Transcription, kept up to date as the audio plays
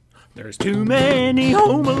There's too many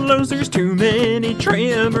Home Alones, there's too many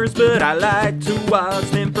Tremors, but I like to watch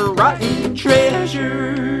them for rotten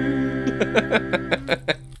treasure.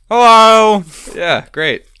 Hello! Yeah,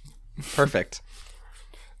 great. Perfect.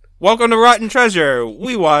 Welcome to Rotten Treasure.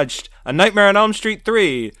 We watched A Nightmare on Elm Street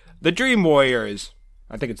 3, The Dream Warriors.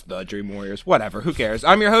 I think it's The Dream Warriors. Whatever, who cares?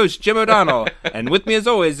 I'm your host, Jim O'Donnell, and with me as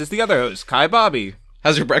always is the other host, Kai Bobby.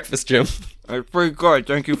 How's your breakfast, Jim? It's pretty good,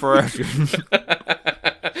 thank you for asking.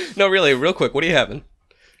 No, really, real quick, what are you having?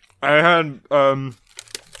 I had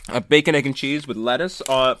a bacon, egg, and cheese with lettuce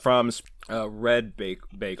from Red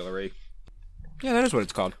Bagelery. Yeah, that is what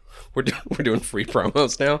it's called. We're doing free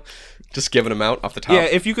promos now, just giving them out off the top. Yeah,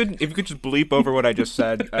 if you could just bleep over what I just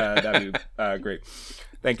said, that'd be great.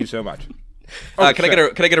 Thank you so much. Can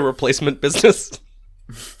I get a replacement business?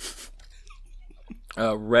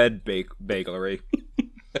 Red Bagelery.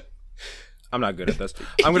 I'm not good at this.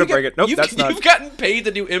 I'm gonna break it. Nope, that's not. You've gotten paid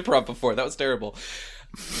to do improv before. That was terrible.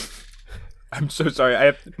 I'm so sorry.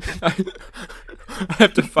 I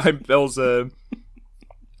have to find Bill's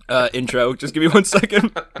intro. Just give me 1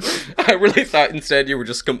 second. I really thought instead you were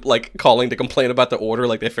just calling to complain about the order,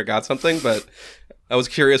 like they forgot something. But I was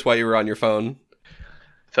curious why you were on your phone.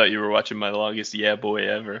 Thought you were watching my longest yeah boy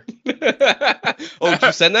ever. Oh, did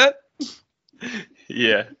you send that?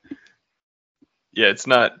 Yeah. Yeah, it's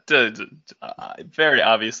not very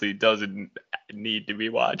obviously doesn't need to be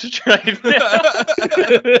watched right now.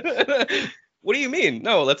 What do you mean?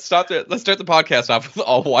 No, let's start the podcast off with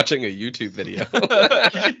all watching a YouTube video.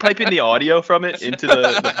 You should pipe in the audio from it into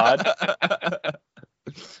the pod.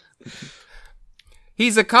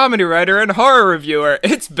 He's a comedy writer and horror reviewer.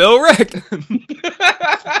 It's Bill Rick.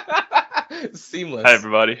 Seamless. Hi,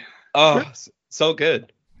 everybody. Oh, so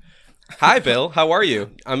good. Hi, Bill. How are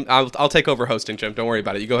you? I'll take over hosting, Jim. Don't worry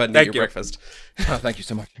about it. You go ahead and eat your breakfast. Oh, thank you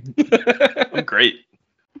so much. I'm great.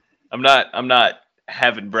 I'm not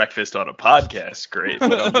having breakfast on a podcast great,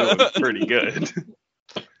 but I'm doing pretty good.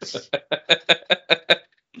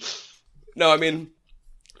 No, I mean,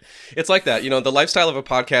 it's like that. You know, the lifestyle of a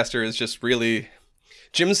podcaster is just really...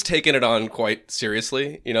 Jim's taken it on quite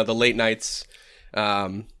seriously. You know, the late nights...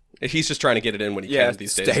 He's just trying to get it in when he can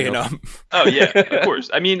these days. Staying up. Oh yeah, of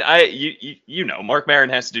course. I mean, you know, Mark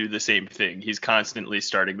Maron has to do the same thing. He's constantly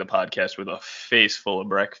starting the podcast with a face full of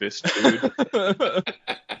breakfast food.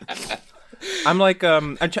 I'm like,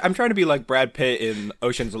 I'm trying to be like Brad Pitt in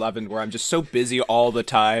Ocean's 11, where I'm just so busy all the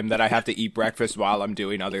time that I have to eat breakfast while I'm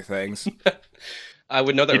doing other things. I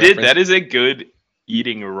would know that. That is a good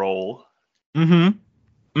eating role.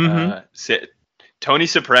 Tony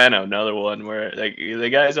Soprano, another one where like the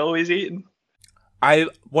guy's always eating.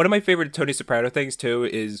 One of my favorite Tony Soprano things too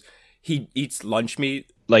is he eats lunch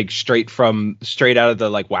meat like straight out of the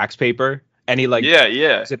like wax paper, and he like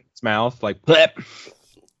puts it in his mouth like blep.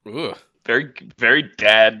 Ugh. Very very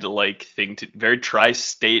dad like thing to very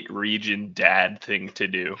tri-state region dad thing to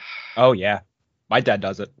do. Oh yeah, my dad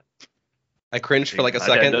does it. I cringed for like a my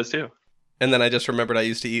second. Dad does too. And then I just remembered I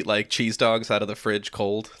used to eat, like, cheese dogs out of the fridge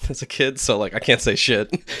cold as a kid, so, like, I can't say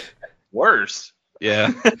shit. Worse.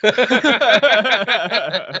 Yeah.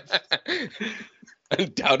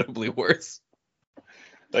 Undoubtedly worse.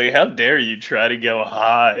 Like, how dare you try to go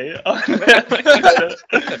high on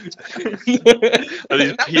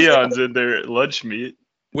these peons in their lunch meat.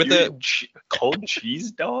 With cold cheese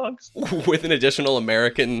dogs? With an additional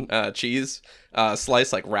American cheese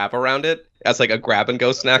slice, like, wrap around it. As like a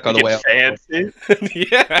grab-and-go snack on the way out. Fancy.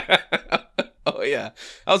 Yeah. Oh, yeah.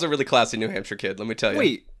 I was a really classy New Hampshire kid, let me tell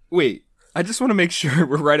you. Wait. I just want to make sure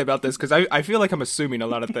we're right about this, because I feel like I'm assuming a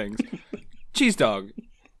lot of things. Cheese dog.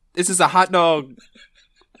 Is this a hot dog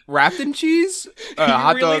wrapped in cheese?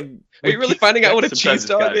 Hot dog... Are you really finding out what a cheese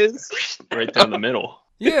dog is? Right down the middle.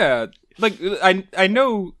 Yeah. Like, I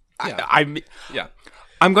know... Yeah.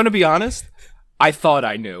 I'm going to be honest. I thought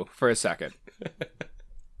I knew for a second.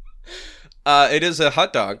 It is a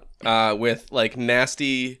hot dog with like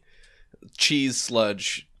nasty cheese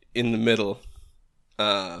sludge in the middle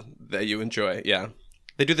that you enjoy. Yeah,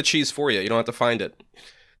 they do the cheese for you. You don't have to find it.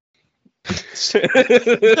 That's the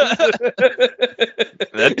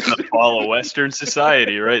fall of Western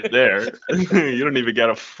society right there. You don't even got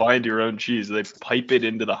to find your own cheese. They pipe it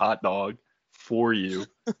into the hot dog for you.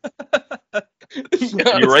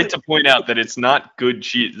 You're right to point out that it's not good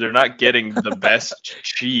cheese. They're not getting the best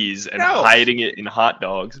cheese and hiding it in hot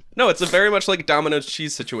dogs. No, it's a very much like Domino's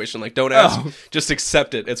cheese situation. Like, don't ask, just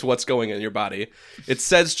accept it. It's what's going in your body. It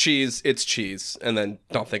says cheese, it's cheese, and then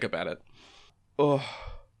don't think about it. Oh,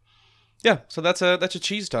 yeah. So that's a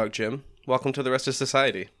cheese dog, Jim. Welcome to the rest of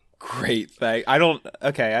society. Great, thank. I'm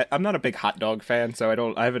not a big hot dog fan, so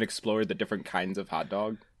I haven't explored the different kinds of hot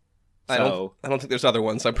dog. I don't think there's other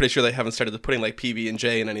ones. I'm pretty sure they haven't started putting like PB and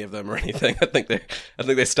J in any of them or anything. I think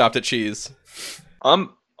they stopped at cheese.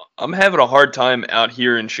 I'm having a hard time out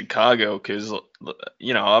here in Chicago because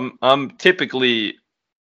I'm typically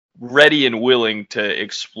ready and willing to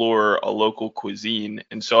explore a local cuisine,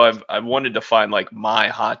 and so I've wanted to find like my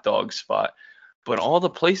hot dog spot. But all the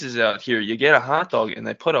places out here, you get a hot dog and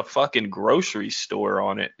they put a fucking grocery store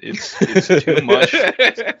on it. It's too much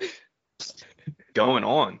going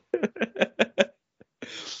on.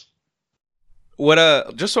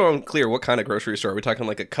 What just so I'm clear, what kind of grocery store? Are we talking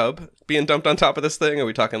like a Cub being dumped on top of this thing? Are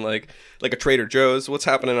we talking like a Trader Joe's? What's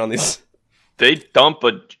happening on these? They dump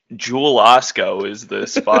a Jewel Osco is the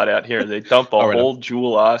spot out here. They dump a whole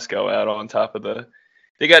Jewel Osco out on top of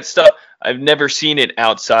they got stuff. I've never seen it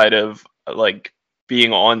outside of like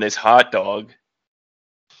being on this hot dog.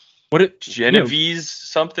 Genovese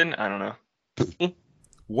something? I don't know.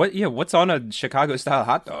 What's on a Chicago style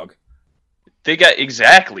hot dog? They got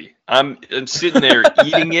exactly. I'm sitting there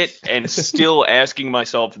eating it and still asking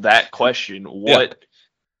myself that question. What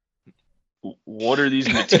are these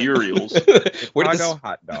materials? Chicago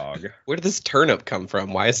hot dog. Where did this turnip come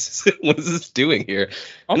from? What is this doing here?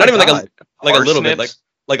 Oh, not even God. like a little bit,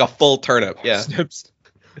 like a full turnip. Yeah. Snips.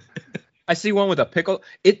 I see one with a pickle.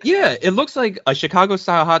 It looks like a Chicago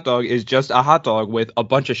style hot dog is just a hot dog with a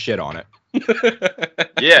bunch of shit on it.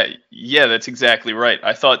 Yeah, that's exactly right.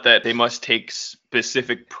 I thought that they must take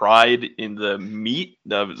specific pride in the meat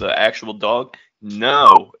of the actual dog.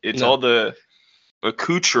 No, it's all the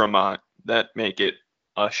accoutrement that make it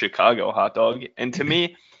a Chicago hot dog. And to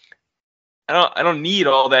me, I don't need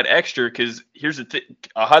all that extra because here's the thing: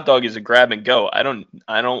 a hot dog is a grab and go. I don't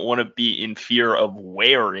want to be in fear of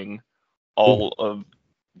wearing all of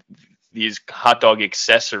these hot dog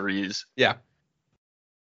accessories. Yeah.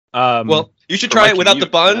 Well, you should try it without the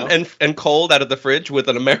bun and cold out of the fridge with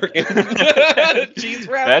an American cheese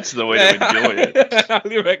wrap. That's the way to enjoy it. I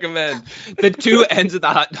highly recommend. The two ends of the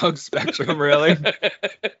hot dog spectrum, really.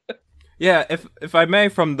 Yeah, if I may,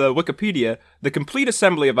 from the Wikipedia, the complete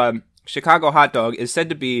assembly of a Chicago hot dog is said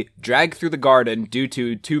to be dragged through the garden due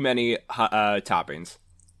to too many toppings.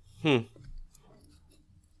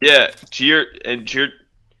 Yeah,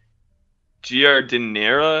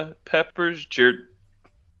 giardiniera peppers.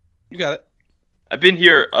 You got it. I've been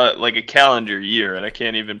here like a calendar year, and I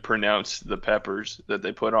can't even pronounce the peppers that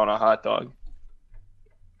they put on a hot dog.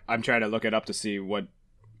 I'm trying to look it up to see what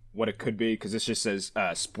it could be, because this just says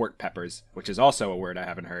sport peppers, which is also a word I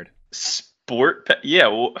haven't heard. Yeah.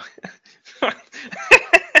 Well, what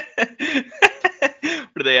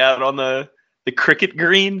are they out on the cricket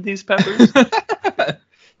green? These peppers.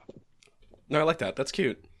 No, I like that. That's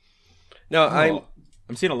cute. No,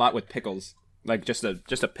 I'm seeing a lot with pickles, like just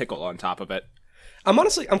a pickle on top of it. I'm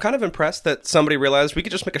kind of impressed that somebody realized we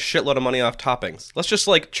could just make a shitload of money off toppings. Let's just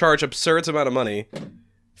like charge absurd amount of money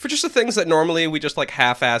for just the things that normally we just like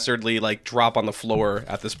half-assedly like drop on the floor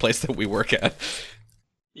at this place that we work at.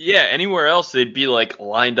 Yeah, anywhere else they'd be like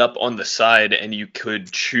lined up on the side, and you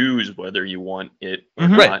could choose whether you want it or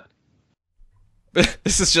not.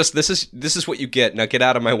 This is what you get. Now get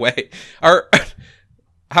out of my way. How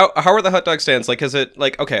are the hot dog stands? Like, is it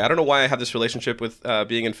like, okay, I don't know why I have this relationship with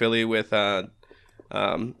being in Philly with I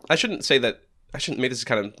shouldn't make this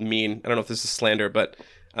kind of mean. I don't know if this is slander, but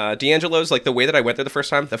D'Angelo's, like the way that I went there the first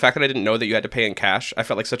time, the fact that I didn't know that you had to pay in cash, I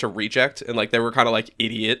felt like such a reject, and like they were kind of like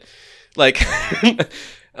idiot. Like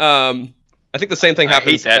I think the same thing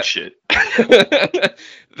happens. I hate that shit.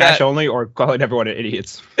 Cash only, or calling everyone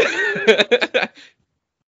idiots.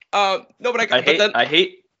 No, but I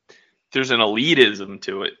hate. There's an elitism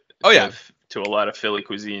to it. Oh yeah, to a lot of Philly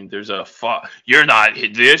cuisine. There's a you're not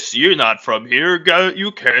this. You're not from here. Go.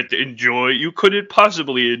 You can't enjoy. You couldn't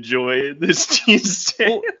possibly enjoy this cheese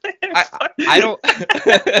steak. Well, I don't.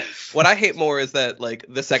 What I hate more is that like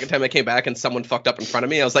the second time I came back and someone fucked up in front of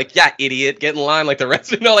me, I was like, "Yeah, idiot, get in line." Like the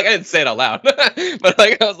rest of like I didn't say it out loud, but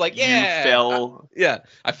like I was like, "Yeah." You fell.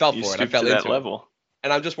 I fell for it. I fell to into that level.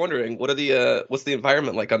 And I'm just wondering, what's the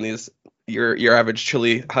environment like on these your average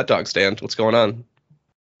chili hot dog stand? What's going on?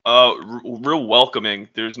 Real welcoming.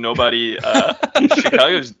 There's nobody.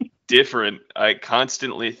 Chicago's different. I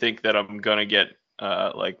constantly think that I'm gonna get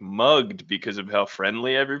like mugged because of how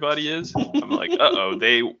friendly everybody is. I'm like,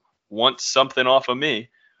 they want something off of me.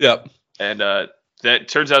 Yep. And that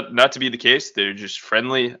turns out not to be the case. They're just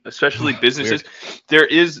friendly, especially businesses.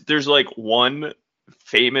 There's like one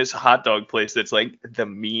famous hot dog place that's like the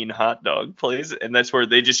mean hot dog place, and that's where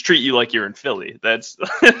they just treat you like you're in Philly. That's the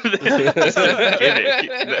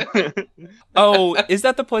gimmick. Oh, is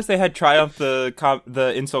that the place they had Triumph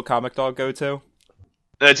the insult comic dog go to?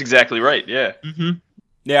 That's exactly right. Yeah. Mm-hmm.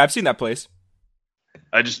 Yeah, I've seen that place.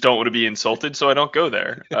 I just don't want to be insulted, so I don't go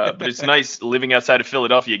there. But it's nice living outside of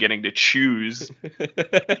Philadelphia, getting to choose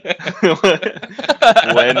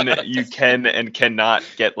when you can and cannot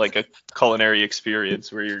get like a culinary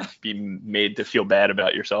experience where you're being made to feel bad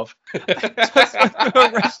about yourself. Just went to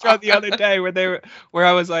a restaurant the other day where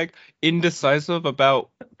I was like indecisive about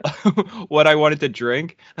what I wanted to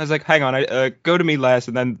drink. I was like, hang on, go to me last.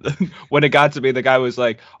 And then when it got to me, the guy was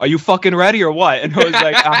like, are you fucking ready or what? And I was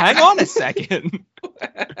like, hang on a second.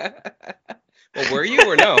 Well, were you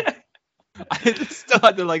or no? I still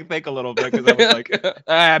had to like think a little bit because I was like,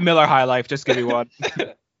 Miller High Life, just give me one.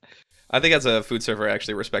 I think as a food server, I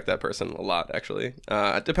actually respect that person a lot, actually.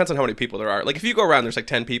 It depends on how many people there are. Like, if you go around, there's like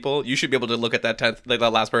 10 people, you should be able to look at that 10th, like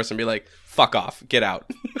that last person and be like, fuck off, get out.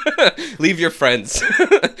 Leave your friends.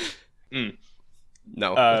 No,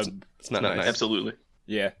 it's not nice. Absolutely.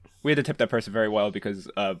 Yeah. We had to tip that person very well because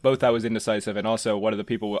both I was indecisive and also one of the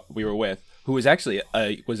people we were with, who was actually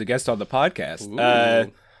was a guest on the podcast,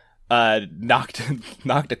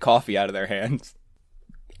 knocked a coffee out of their hands.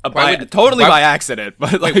 Totally by accident.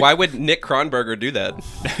 But like, why would Nick Kronberger do that?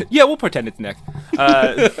 Yeah, we'll pretend it's Nick.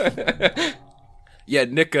 Yeah,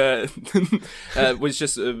 Nick was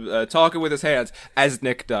just talking with his hands, as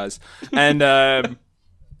Nick does, and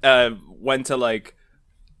went to like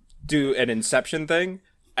do an Inception thing,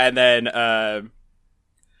 and then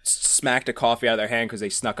smacked a coffee out of their hand because they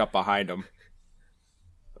snuck up behind him.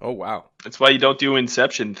 Oh, wow. That's why you don't do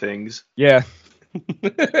Inception things. Yeah.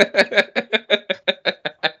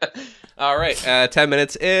 All right, 10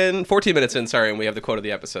 minutes in, 14 minutes in, sorry, and we have the quote of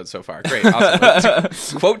the episode so far. Great,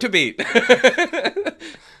 awesome. Quote to beat.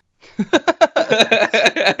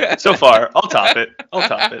 So far, I'll top it.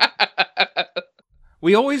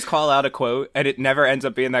 We always call out a quote, and it never ends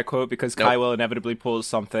up being that quote because Kai will inevitably pull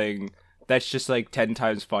something that's just like 10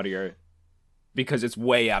 times funnier because it's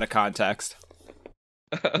way out of context.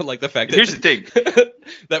 Like the fact that Here's the thing.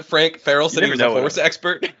 that Frank Farrell said he was a horse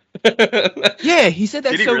expert. Yeah, he said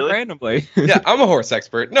that Did he so really? randomly. Yeah, I'm a horse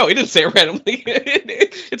expert. No, he didn't say it randomly.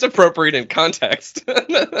 It's appropriate in context.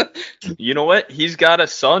 You know what? He's got a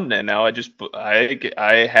son, and now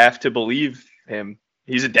I have to believe him.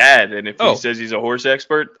 He's a dad, and if he says he's a horse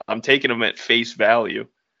expert, I'm taking him at face value.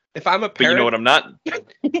 If I'm a parent, But you know what? I'm not.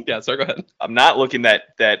 Yeah, sorry, go ahead. I'm not looking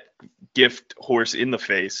that gift horse in the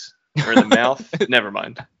face or in the mouth. Never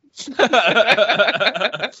mind.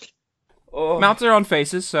 Mouths are on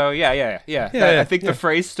faces, so yeah. I think the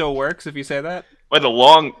phrase still works if you say that. Well, the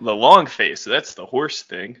long face. That's the horse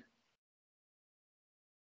thing.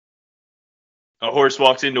 A horse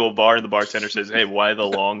walks into a bar and the bartender says, "Hey, why the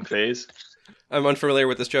long face?" I'm unfamiliar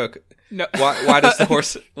with this joke. No. Why does the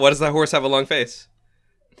horse? Why does that horse have a long face?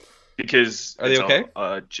 Because Are they okay?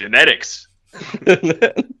 Genetics.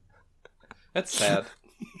 That's sad.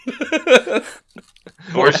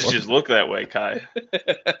 Horses just look that way, Kai.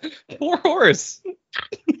 Poor horse.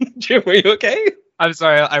 Jim, are you okay? I'm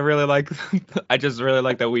sorry. I just really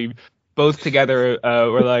like that we both together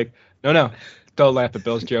were like, no, don't laugh at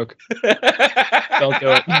Bill's joke. Don't do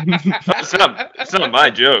it. It's not my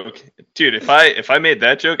joke, dude. If I made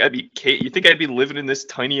that joke, you think I'd be living in this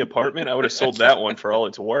tiny apartment? I would have sold that one for all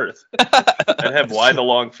it's worth. I'd have why the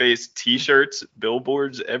long face T-shirts,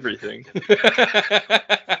 billboards, everything.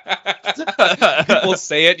 People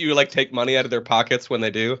say it. You like take money out of their pockets when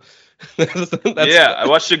they do. Yeah, I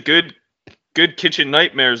watched a good Kitchen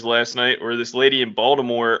Nightmares last night, where this lady in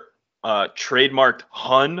Baltimore trademarked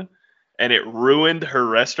Hun. And it ruined her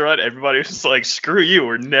restaurant. Everybody was just like, "Screw you,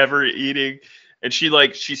 we're never eating." And she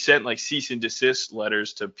sent like cease and desist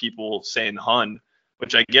letters to people saying "hun,"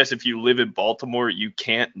 which I guess if you live in Baltimore, you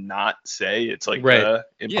can't not say. It's like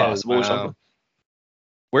impossible or something.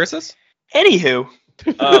 Where's this? Anywho,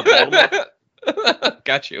 Baltimore.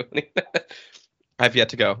 Got you. I've yet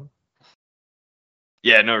to go.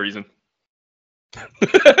 Yeah, no reason.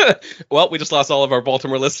 Well, we just lost all of our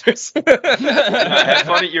Baltimore listeners. Have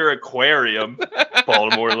fun at your aquarium,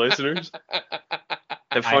 Baltimore listeners.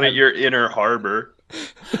 Have fun at your Inner Harbor.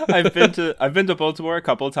 I've been to Baltimore a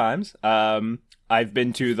couple of times. I've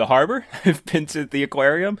been to the harbor, I've been to the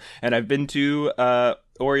aquarium, and I've been to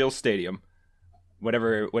Orioles Stadium,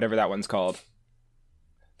 whatever that one's called.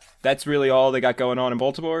 That's really all they got going on in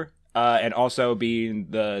Baltimore, and also being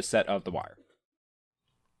the set of The Wire.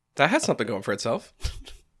 That has something going for itself.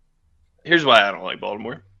 Here's why I don't like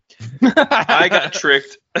Baltimore. I got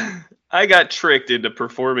tricked. I got tricked into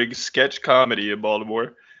performing sketch comedy in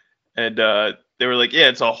Baltimore, and they were like, "Yeah,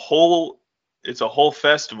 it's a whole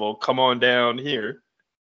festival. Come on down here."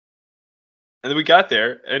 And then we got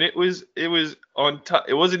there, and it was on top.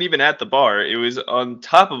 It wasn't even at the bar. It was on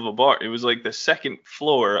top of a bar. It was like the second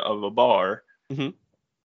floor of a bar. Mm-hmm.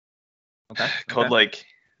 Okay. Called like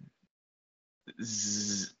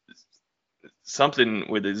something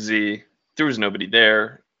with a Z. There was nobody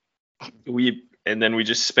there. And then we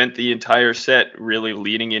just spent the entire set really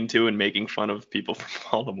leaning into and making fun of people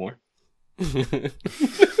from Baltimore.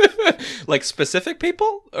 Like specific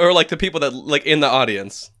people, or like the people that like in the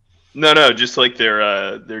audience? No, just like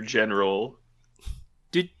their general.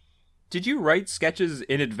 Did you write sketches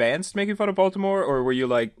in advance making fun of Baltimore, or were you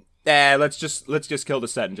like, let's just kill the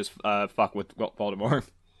set and just fuck with Baltimore?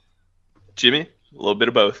 Jimmy, a little bit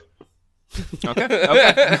of both. Okay.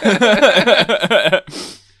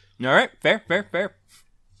 All right, fair.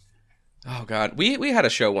 Oh God, we had a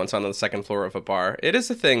show once on the second floor of a bar. It is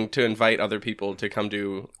a thing to invite other people to come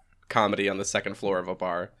do comedy on the second floor of a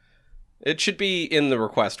bar. It should be in the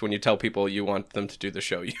request when you tell people you want them to do the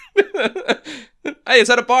show. Hey,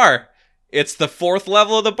 it's at a bar. It's the 4th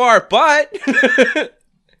level of the bar, but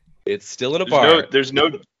it's still in a bar. There's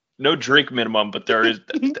no drink minimum, but there is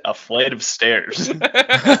a flight of stairs.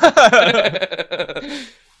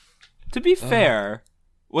 To be fair,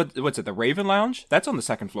 what's it? The Raven Lounge? That's on the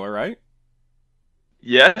second floor, right?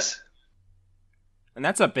 Yes. And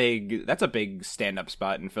that's a big stand-up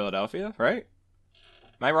spot in Philadelphia, right?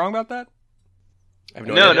 Am I wrong about that? I have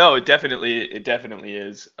no idea. No, it definitely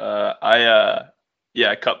is. I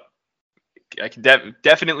can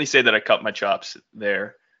definitely say that I cut my chops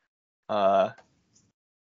there. I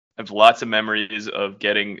have lots of memories of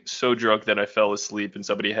getting so drunk that I fell asleep, and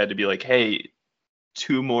somebody had to be like, "Hey,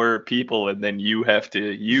 2 more people, and then you then have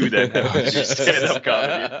to do stand-up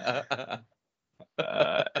comedy."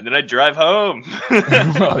 And then I drive home.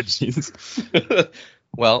 Oh, jeez.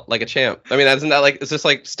 Well, like a champ. I mean, is this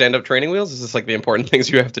like stand-up training wheels? Is this like the important things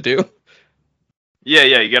you have to do? Yeah,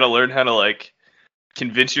 you got to learn how to like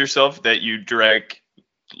convince yourself that you drank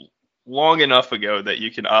long enough ago that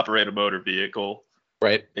you can operate a motor vehicle.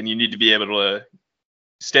 Right. And you need to be able to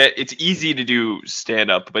it's easy to do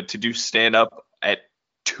stand-up, but to do stand-up at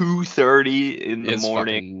 2:30 in the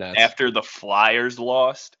morning after the Flyers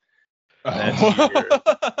lost,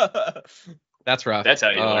 that's rough. That's how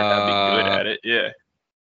you learn how to be good at it. Yeah.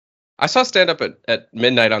 I saw stand up at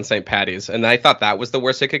midnight on St. Patty's, and I thought that was the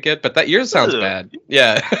worst it could get, but yours sounds bad.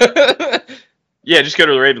 Yeah. Yeah, just go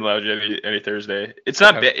to the Raven Lounge any Thursday. It's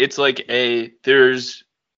not bad. It's like there's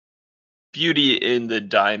beauty in the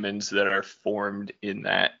diamonds that are formed in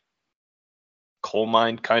that coal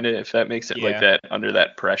mine, kind of, if that makes sense, like that, under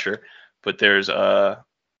that pressure. But there's a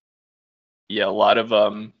lot of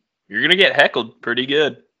you're gonna get heckled pretty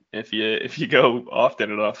good if you go often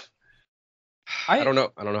enough. I don't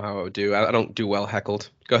know how I would do. I don't do well heckled.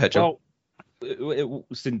 Go ahead, Joe. Well,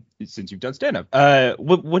 since you've done stand-up,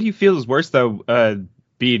 what do you feel is worse though?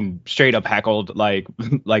 Being straight up heckled, like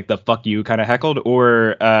the fuck you kind of heckled,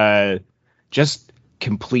 or just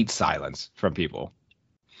complete silence from people?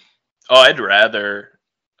 Oh, I'd rather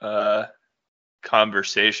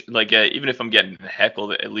conversation. Like even if I'm getting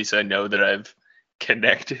heckled, at least I know that I've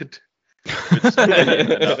connected with somebody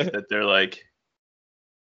enough that they're like,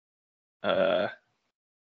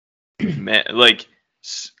 man, like,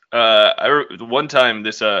 one time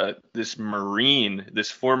this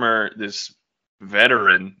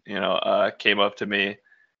veteran, came up to me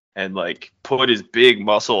and like put his big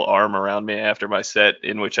muscle arm around me after my set,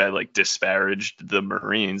 in which I like disparaged the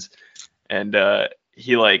Marines, and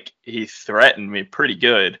he threatened me pretty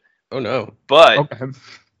good. Oh no! But okay.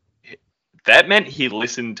 That meant he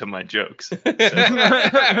listened to my jokes.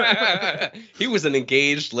 He was an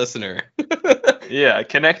engaged listener. Yeah, I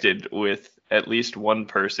connected with at least one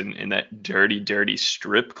person in that dirty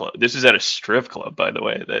strip club. This is at a strip club, by the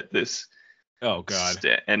way. Oh God!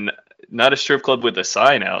 And not a strip club with a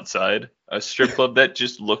sign outside. A strip club that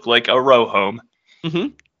just looked like a row home.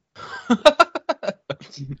 Mm-hmm.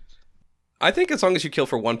 I think as long as you kill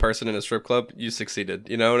for one person in a strip club, you succeeded.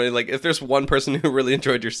 Like if there's one person who really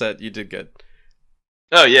enjoyed your set, you did good.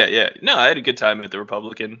 Oh yeah. No, I had a good time at the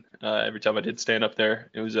Republican. Every time I did stand up there,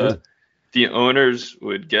 it was the owners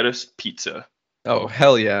would get us pizza. Oh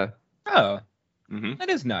hell yeah! Oh, mm-hmm. That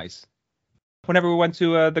is nice. Whenever we went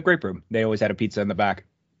to the grape room, they always had a pizza in the back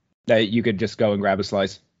that you could just go and grab a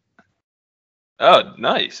slice. Oh,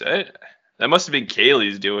 nice. That must have been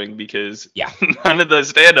Kaylee's doing, because none of the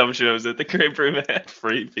stand-up shows at the Grape Room had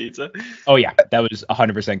free pizza. Oh yeah, that was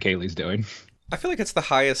 100% Kaylee's doing. I feel like it's the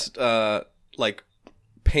highest like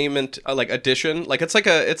payment like addition. Like it's like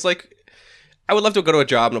I would love to go to a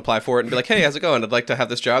job and apply for it and be like, hey, how's it going? I'd like to have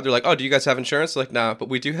this job. They're like, oh, do you guys have insurance? They're like, nah, but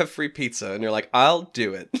we do have free pizza. And you're like, I'll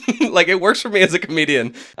do it. Like, it works for me as a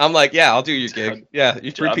comedian. I'm like, yeah, I'll do your gig. Yeah,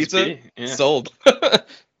 you free Jobs pizza? be, yeah. Sold.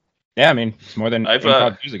 Yeah, I mean, it's more than I've,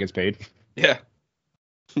 improv usually gets paid. Yeah.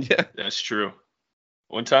 Yeah. That's true.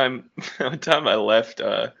 One time I left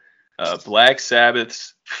Black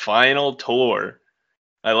Sabbath's final tour.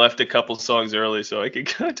 I left a couple songs early so I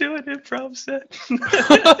could go do an improv set.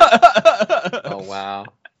 Oh, wow.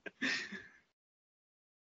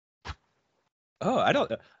 Oh, I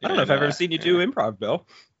don't know And, if I've ever seen you do improv, Bill.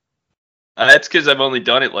 That's because I've only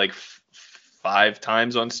done it like 5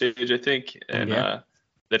 times on stage, I think, and Yeah.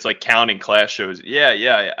 that's like counting class shows. Yeah.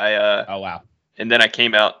 I Oh wow. and then I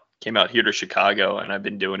came out here to Chicago, and I've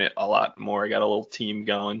been doing it a lot more. I got a little team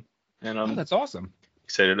going, and Oh, I'm that's awesome.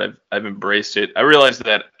 excited. I've embraced it. I realized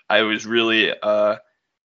that I was really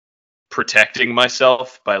protecting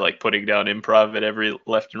myself by like putting down improv at every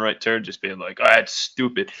left and right turn, just being like, "Oh, that's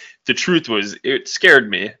stupid." The truth was, it scared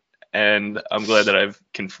me, and I'm glad that I've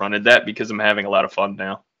confronted that because I'm having a lot of fun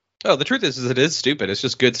now. Oh, the truth is it is stupid. It's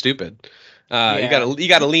just good stupid. Yeah. You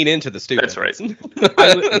gotta lean into the stupid. That's right.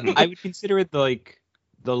 I would consider it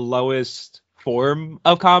the lowest form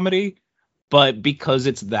of comedy, but because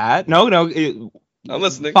it's that, I'm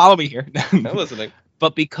listening. Follow me here. I'm listening.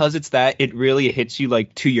 But because it's that, it really hits you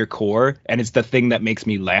like to your core, and it's the thing that makes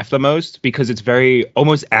me laugh the most because it's very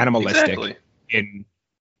almost animalistic Exactly. in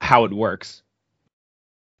how it works.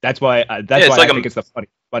 That's why it's I like think it's the funny,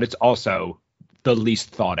 but it's also the least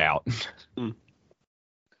thought out.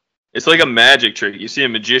 It's like a magic trick. You see a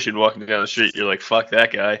magician walking down the street, you're like, "Fuck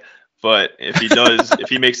that guy." But if he does, if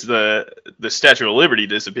he makes the Statue of Liberty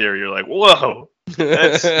disappear, you're like, "Whoa,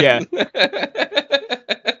 that's Yeah.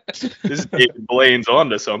 this is David Blaine's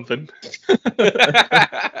onto something."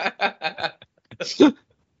 I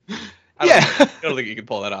don't think you can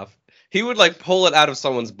pull that off. He would like pull it out of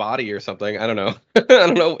someone's body or something. I don't know. I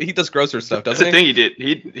don't know. He does grosser stuff, That's doesn't the he? thing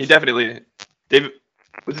he did. He definitely David.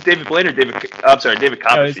 Was it David Blaine or David? I'm sorry, David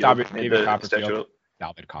No, it's Copperfield. David made the Copperfield. Statue of-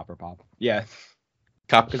 David Copperpop. Yeah.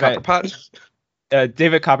 Copperpot.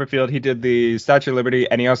 David Copperfield, he did the Statue of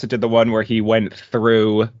Liberty, and he also did the one where he went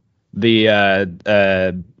through the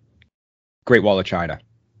Great Wall of China.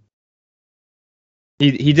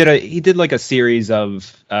 He did like a series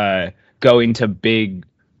of going to big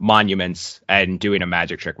monuments and doing a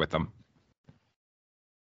magic trick with them.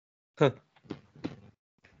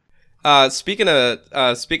 Speaking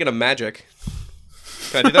of magic,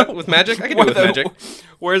 can I do that with magic? I can do it with magic.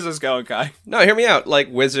 Where's this going, Kai? No, hear me out. Like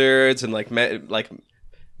wizards and like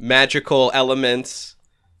magical elements.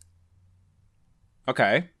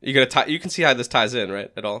 Okay. You can see how this ties in,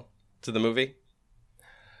 right? At all to the movie.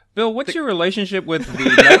 Bill, what's your relationship with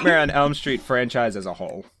the Nightmare on Elm Street franchise as a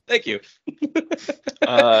whole? Thank you.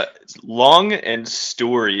 It's long and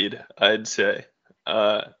storied, I'd say.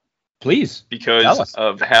 Please. Tell Because us.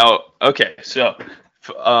 of how. Okay, so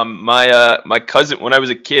my cousin, when I was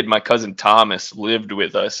a kid, my cousin Thomas lived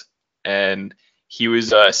with us, and he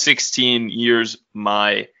was 16 years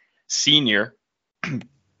my senior.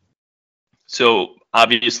 So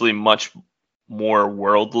obviously much more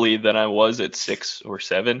worldly than I was at 6 or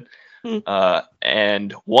 7.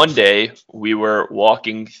 And one day we were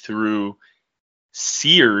walking through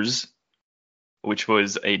Sears, which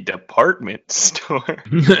was a department store.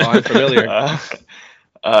 Oh, I'm familiar.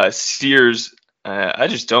 Sears. I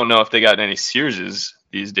just don't know if they got any Searses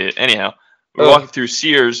these days. Anyhow, we're Oh. walking through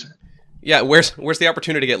Sears. Yeah, where's the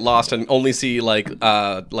opportunity to get lost and only see like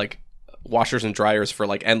washers and dryers for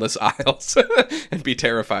like endless aisles and be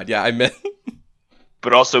terrified? Yeah, I meant.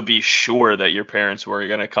 But also be sure that your parents were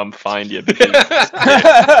going to come find you because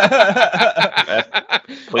that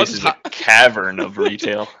place is a cavern of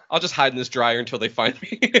retail. I'll just hide in this dryer until they find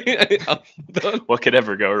me. What could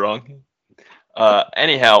ever go wrong?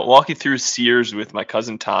 Anyhow, walking through Sears with my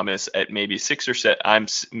cousin Thomas at maybe 6 or 7. I'm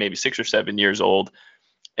maybe 6 or 7 years old,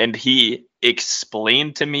 and he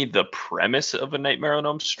explained to me the premise of A Nightmare on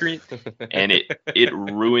Elm Street, and it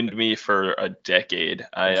ruined me for a decade.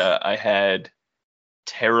 I had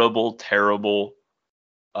terrible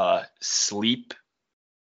sleep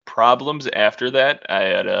problems after that. I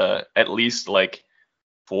had at least like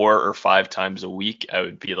 4 or 5 times a week I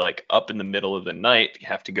would be like up in the middle of the night,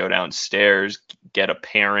 have to go downstairs, get a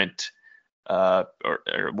parent or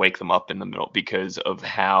wake them up in the middle because of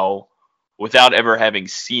how, without ever having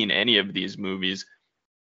seen any of these movies,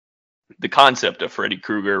 the concept of Freddy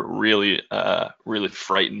Krueger really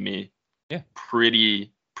frightened me. Yeah. Pretty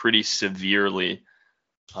severely.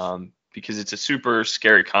 because it's a super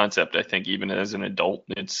scary concept. I think even as an adult,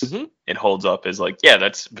 Mhm. it holds up as like, yeah,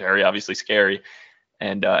 that's very obviously scary.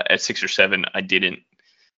 And at 6 or 7, I didn't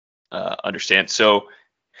understand. So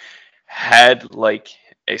had like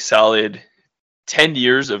a solid 10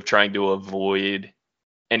 years of trying to avoid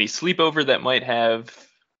any sleepover that might have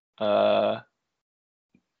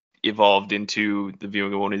evolved into the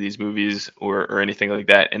viewing of one of these movies or anything like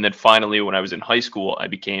that. And then finally, when I was in high school, I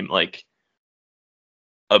became like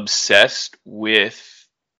obsessed with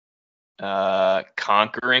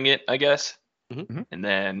conquering it, I guess. Mhm. And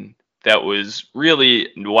then that was really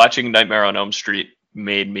watching Nightmare on Elm Street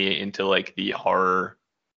made me into like the horror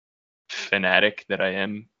fanatic that I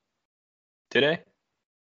am today.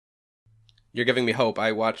 You're giving me hope.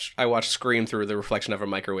 I watched Scream through the reflection of a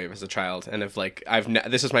microwave as a child, and if like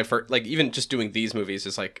this is my first, like, even just doing these movies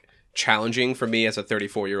is like challenging for me as a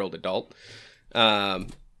 34-year-old adult.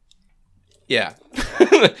 Yeah,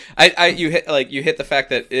 you hit the fact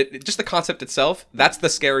that it just the concept itself. That's the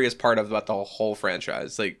scariest part about the whole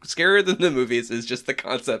franchise. Like, scarier than the movies is just the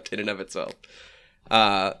concept in and of itself.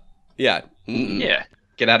 Yeah. Yeah.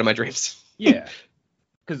 Get out of my dreams. Yeah,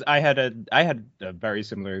 because I had a very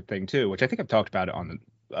similar thing too, which I think I've talked about it on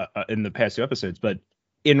in the past 2 episodes. But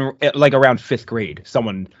in like around 5th grade,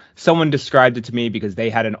 someone described it to me because they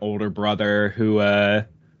had an older brother who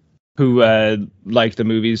liked the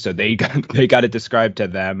movies, so they got it described to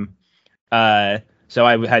them. So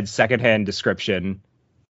I had secondhand description,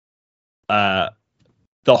 the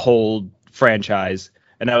whole franchise,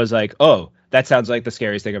 and I was like, oh, that sounds like the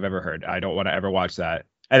scariest thing I've ever heard. I don't want to ever watch that.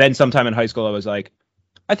 And then sometime in high school, I was like,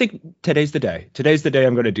 I think today's the day. Today's the day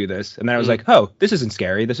I'm going to do this. And then I was like, oh, this isn't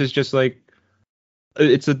scary. This is just like,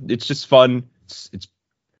 it's just fun. It's.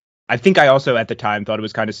 I think I also at the time thought it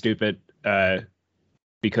was kind of stupid,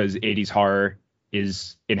 because 80s horror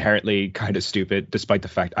is inherently kind of stupid, despite the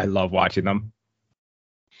fact I love watching them.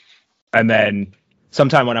 And then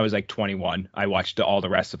sometime when I was like 21, I watched all the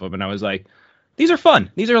rest of them, and I was like, these are fun.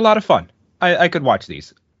 These are a lot of fun. I could watch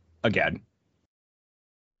these again.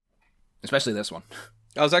 Especially this one.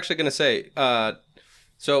 I was actually going to say,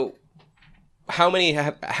 so how many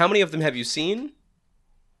of them have you seen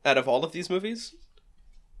out of all of these movies?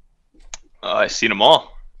 I've seen them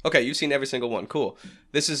all. Okay, you've seen every single one. Cool.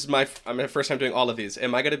 This is my first time doing all of these.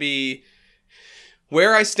 Am I going to be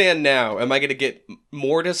where I stand now? Am I going to get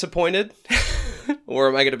more disappointed or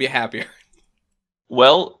am I going to be happier?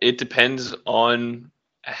 Well, it depends on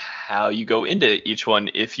how you go into each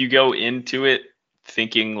one. If you go into it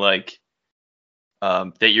thinking like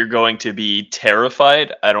that you're going to be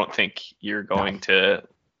terrified, I don't think you're going to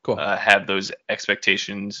Cool. have those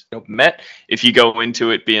expectations met. If you go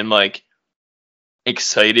into it being like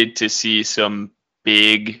excited to see some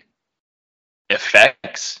big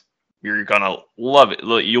effects, you're gonna love it.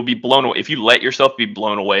 You'll be blown away if you let yourself be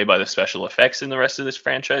blown away by the special effects in the rest of this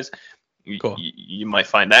franchise. Cool. You might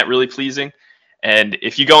find that really pleasing. And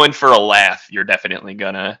if you go in for a laugh, you're definitely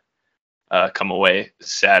gonna come away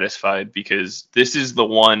satisfied, because this is the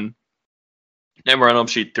one. Nightmare on Elm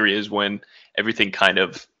Street 3 is when everything kind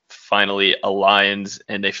of finally aligns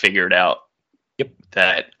and they figure it out. Yep.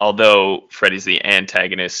 That although Freddy's the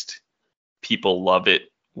antagonist, people love it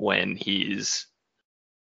when he's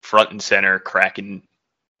front and center, cracking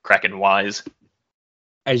wise.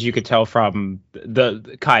 As you could tell from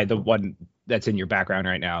the Kai, the one that's in your background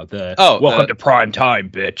right now, welcome to prime time,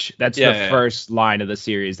 bitch. That's Yeah, the yeah. first line of the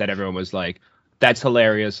series that everyone was like, that's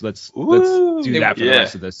hilarious. Let's do that for the Yeah.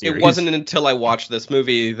 rest of the series. It wasn't until I watched this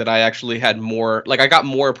movie that I actually had more, like, I got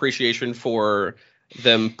more appreciation for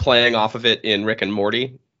them playing off of it in Rick and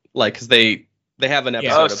Morty, like, because they have an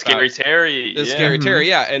episode Oh, about Scary Terry. the Yeah. Scary Terry,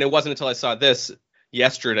 yeah, and it wasn't until I saw this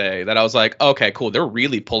yesterday that I was like, okay, cool, they're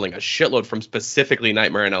really pulling a shitload from specifically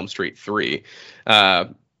Nightmare on Elm Street 3,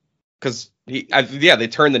 because they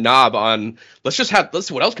turned the knob on, let's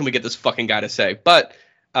see what else can we get this fucking guy to say. But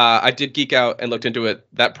I did geek out and looked into it.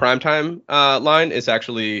 That primetime line is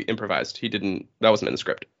actually improvised. That wasn't in the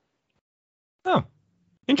script. Oh,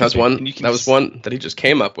 That was interesting. And you can one that he just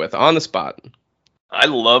came up with on the spot. I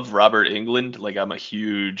love Robert Englund. Like, I'm a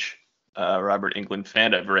huge Robert Englund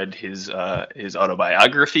fan. I've read his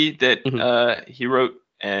autobiography that he wrote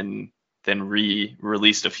and then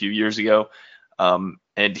re-released a few years ago. And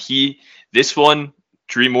this one,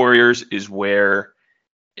 Dream Warriors, is where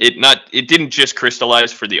it didn't just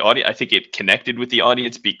crystallize for the audience. I think it connected with the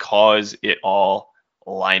audience because it all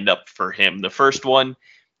lined up for him. The first one,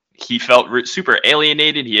 he felt super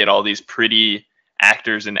alienated. He had all these pretty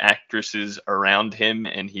actors and actresses around him,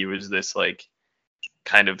 and he was this like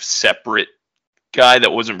kind of separate guy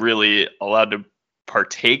that wasn't really allowed to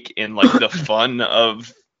partake in like the fun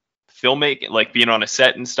of filmmaking, like being on a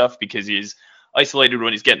set and stuff, because he's isolated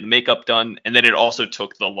when he's getting the makeup done. And then it also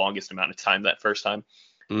took the longest amount of time that first time.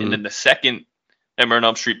 And then the second Nightmare on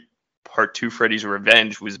Elm Street Part 2, Freddy's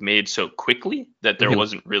Revenge, was made so quickly that there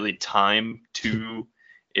wasn't really time to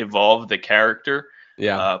evolve the character.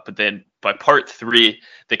 Yeah. But then by Part 3,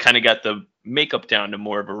 they kind of got the makeup down to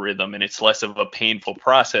more of a rhythm, and it's less of a painful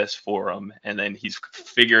process for him. And then he's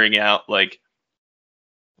figuring out like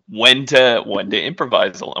when to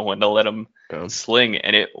improvise and when to let him sling,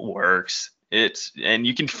 and it works. And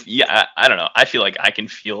you can, I don't know. I feel like I can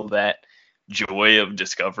feel that joy of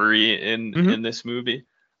discovery in this movie.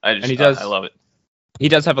 I love it. He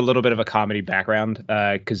does have a little bit of a comedy background,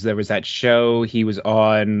 because there was that show he was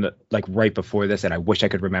on like right before this, and I wish I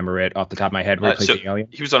could remember it off the top of my head. Where he played the alien.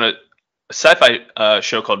 He was on a sci-fi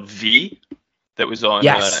show called V that was on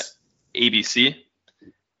ABC,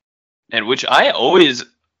 and which I always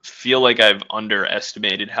feel like I've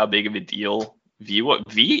underestimated how big of a deal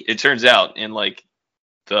V. It turns out in like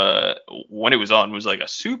when it was on was like a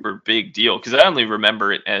super big deal, because I only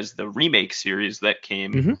remember it as the remake series that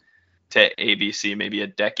came to ABC maybe a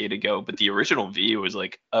decade ago, but the original V was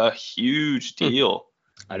like a huge deal.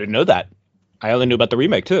 I didn't know that. I only knew about the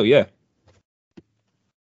remake too. Yeah.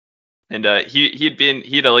 And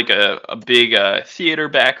he had like a big theater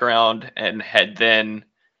background, and had then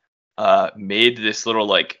made this little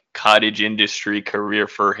like cottage industry career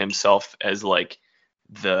for himself as like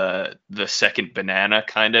the second banana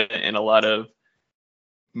kind of in a lot of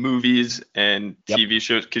movies and TV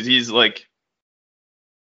shows, because he's like,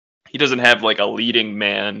 he doesn't have like a leading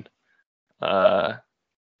man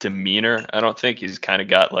demeanor. I don't think he's kind of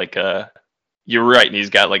got like you're right, and he's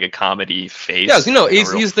got like a comedy face. Yeah,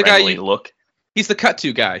 he's the guy look. He's the cut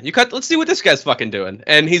to guy. Let's see what this guy's fucking doing.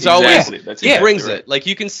 And he's he brings it. Like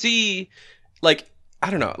you can see, like, I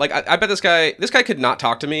don't know. Like I bet this guy could not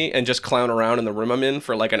talk to me and just clown around in the room I'm in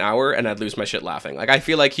for like an hour, and I'd lose my shit laughing. Like I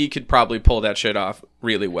feel like he could probably pull that shit off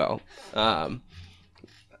really well.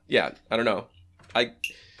 Yeah, I don't know. I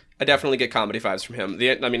definitely get comedy vibes from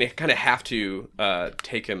him. I mean, I kind of have to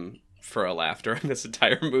take him for a laugh during this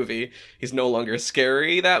entire movie. He's no longer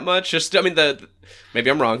scary that much.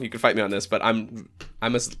 Maybe I'm wrong. You can fight me on this, but I'm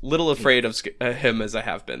as little afraid of him as I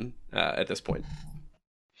have been at this point.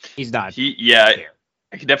 He's not.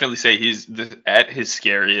 I can definitely say he's at his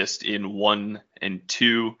scariest in 1 and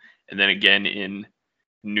 2, and then again in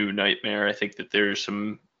New Nightmare. I think that there's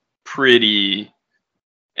some pretty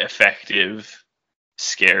effective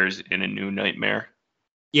scares in a New Nightmare.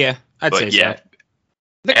 Yeah, I'd say so.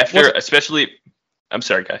 Especially, I'm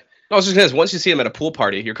sorry, Kai. I was just gonna say, once you see him at a pool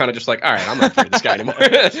party, you're kind of just like, all right, I'm not afraid of this guy anymore.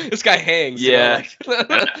 This guy hangs. Yeah,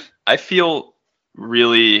 I feel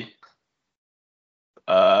really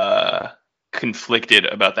conflicted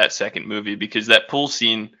about that second movie, because that pool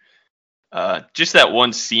scene, just that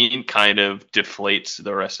one scene, kind of deflates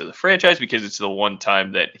the rest of the franchise, because it's the one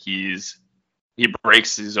time that he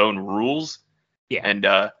breaks his own rules. Yeah, and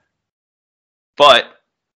but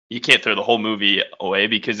you can't throw the whole movie away,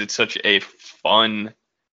 because it's such a fun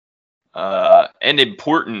and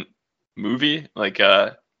important movie. Like,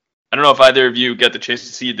 I don't know if either of you got the chance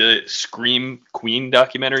to see the Scream Queen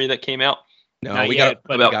documentary that came out. No, we got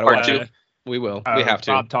to watch it. We will. We have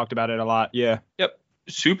to. Bob talked about it a lot. Yeah. Yep.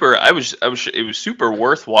 Super. It was super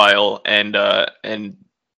worthwhile, and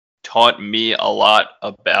taught me a lot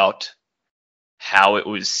about how it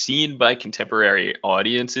was seen by contemporary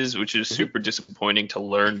audiences, which is super disappointing to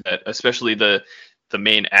learn that, especially the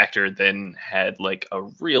main actor then had like a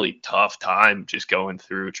really tough time just going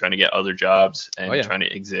through trying to get other jobs and trying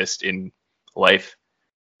to exist in life.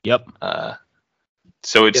 Yep.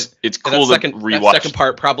 So it's cool to rewatch. That second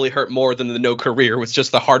part probably hurt more than the no career, was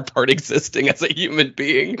just the hard part existing as a human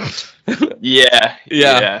being.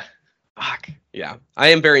 Yeah. Fuck. Yeah. I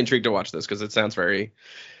am very intrigued to watch this, because it sounds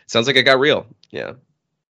like it got real. Yeah.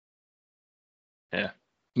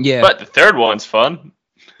 But the third one's fun.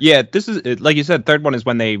 Yeah, this is, like you said, third one is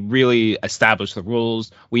when they really establish the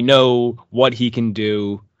rules. We know what he can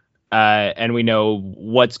do, and we know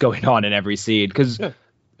what's going on in every scene. Because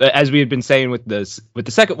as we had been saying with the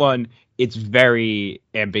second one, it's very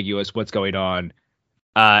ambiguous what's going on.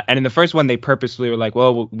 And in the first one, they purposely were like,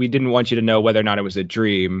 well, we didn't want you to know whether or not it was a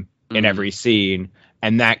dream in every scene.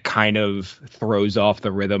 And that kind of throws off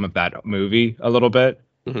the rhythm of that movie a little bit,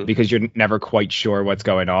 because you're never quite sure what's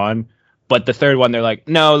going on. But the third one, they're like,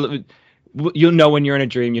 no, you'll know when you're in a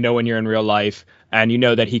dream, you know when you're in real life, and you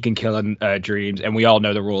know that he can kill in dreams, and we all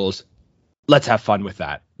know the rules. Let's have fun with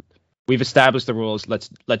that. We've established the rules. Let's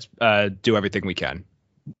do everything we can.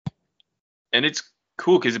 And it's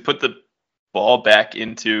cool because it put the ball back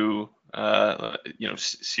into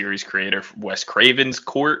series creator Wes Craven's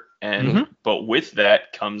court, and Mhm. but with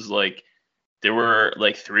that comes like there were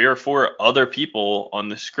like 3 or 4 other people on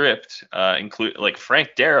the script, include like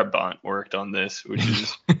Frank Darabont worked on this, which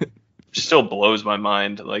is still blows my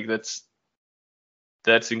mind. Like that's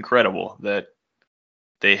incredible that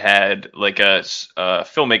they had like a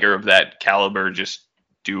filmmaker of that caliber just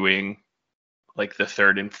doing like the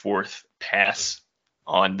 3rd and 4th pass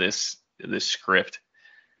on this script.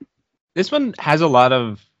 This one has a lot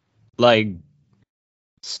of like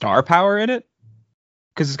star power in it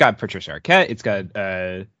because it's got Patricia Arquette. It's got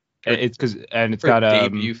it's got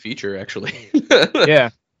debut feature actually. yeah,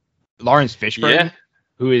 Lawrence Fishburne, Yeah.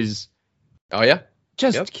 who is Oh yeah.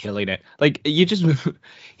 just Yep. killing it. Like he's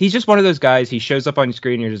just one of those guys. He shows up on your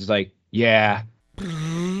screen, and you're just like, yeah.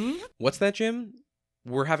 What's that, Jim?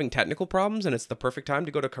 We're having technical problems and it's the perfect time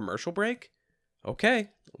to go to commercial break? Okay,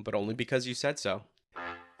 but only because you said so.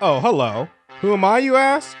 Oh, hello. Who am I, you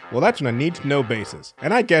ask? Well, that's on a need-to-know basis,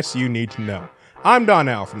 and I guess you need to know. I'm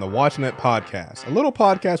Donnell from the Watching It Podcast, a little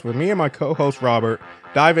podcast where me and my co-host Robert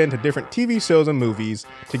dive into different TV shows and movies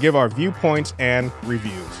to give our viewpoints and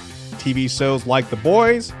reviews. TV shows like The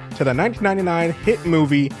Boys to the 1999 hit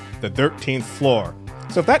movie The 13th Floor.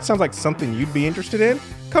 So if that sounds like something you'd be interested in,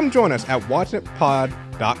 come join us at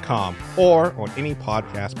watchingitpod.com or on any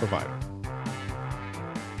podcast provider.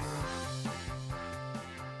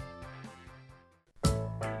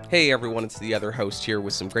 Hey everyone, it's the other host here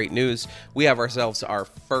with some great news. We have ourselves our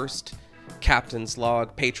first Captain's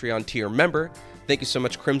Log Patreon tier member. Thank you so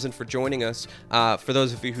much, Crimson, for joining us. For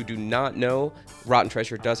those of you who do not know, Rotten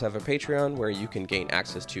Treasure does have a Patreon where you can gain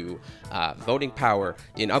access to voting power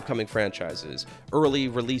in upcoming franchises, early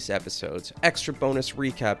release episodes, extra bonus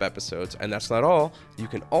recap episodes, and that's not all. You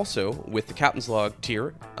can also, with the Captain's Log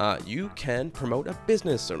tier, you can promote a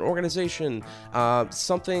business, an organization,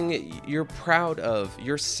 something you're proud of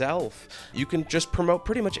yourself. You can just promote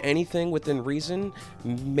pretty much anything within reason,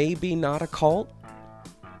 maybe not a cult.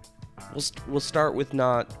 We'll start with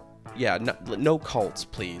no cults,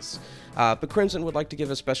 please. But Crimson would like to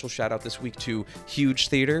give a special shout out this week to Huge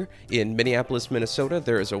Theater in Minneapolis, Minnesota.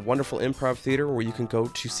 There is a wonderful improv theater where you can go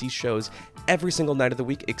to see shows every single night of the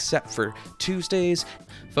week except for Tuesdays.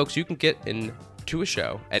 Folks, you can get into a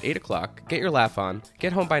show at 8 o'clock, get your laugh on,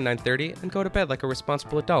 get home by 9:30, and go to bed like a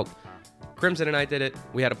responsible adult. Crimson and I did it.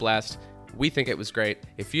 We had a blast. We think it was great.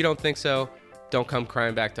 If you don't think so, don't come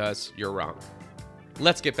crying back to us. You're wrong.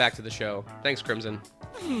 Let's get back to the show. Thanks, Crimson.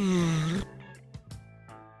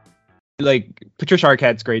 Like Patricia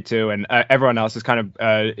Arquette's great too, and everyone else is kind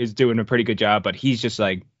of is doing a pretty good job, but he's just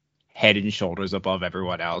like head and shoulders above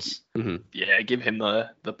everyone else. Mm-hmm. Yeah, give him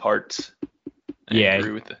the parts. I Yeah.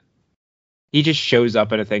 agree with it. He just shows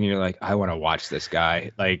up in a thing, and you're like, I want to watch this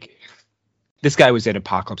guy. Like, this guy was in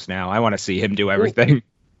Apocalypse Now. I want to see him do everything.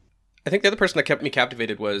 I think the other person that kept me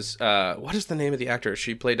captivated was what is the name of the actor?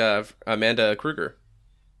 She played Amanda Kruger.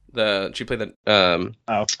 She played the Oh,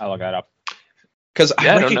 I'll look that up. because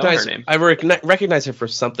Yeah, I I don't know her recognize name. recognize her for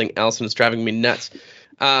something else, and it's driving me nuts.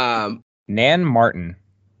 Nan Martin.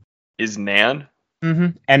 Is Nan?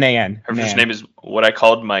 Mm-hmm. Nan. Her first name is what I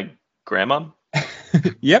called my grandma.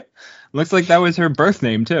 Yep. Looks like that was her birth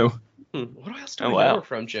name too. What else do Oh, I wow. know her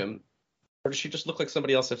from, Jim? Or does she just look like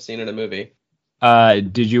somebody else I've seen in a movie?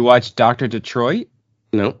 Did you watch Dr. Detroit?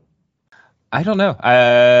 No. I don't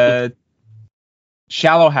know.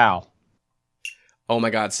 Shallow Hal. Oh my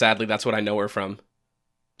God! Sadly, that's what I know her from.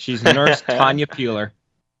 She's Nurse Tanya Peeler.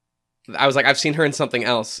 I was like, I've seen her in something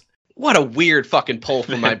else. What a weird fucking pull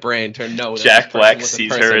from my brain to know that Jack this person Black was a sees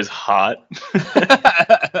person. her as hot.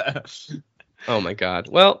 Oh my God.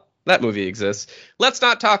 Well, that movie exists. Let's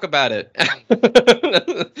not talk about it.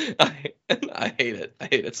 I hate it. I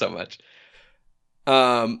hate it so much.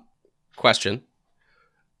 Question.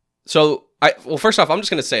 So, first off, I'm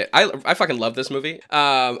just gonna say it. I fucking love this movie.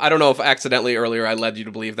 I don't know if accidentally earlier I led you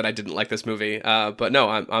to believe that I didn't like this movie. But no,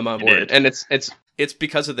 I'm on You board, did. and it's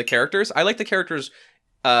because of the characters. I like the characters.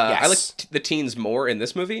 I like Yes. the teens more in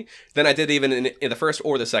this movie than I did even in the first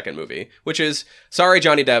or the second movie. Which is sorry,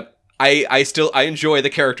 Johnny Depp. I enjoy the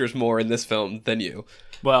characters more in this film than you.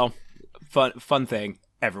 Well, fun thing.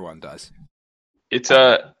 Everyone does. I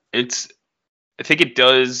think it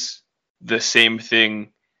does the same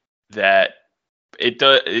thing that it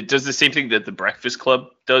does the same thing that The Breakfast Club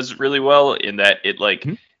does really well, in that it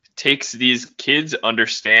Mhm. takes these kids,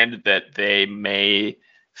 understand that they may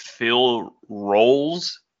fill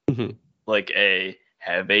roles, Mhm. like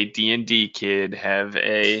have a D&D kid, have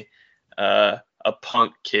a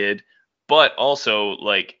punk kid, but also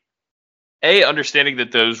like understanding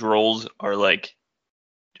that those roles are like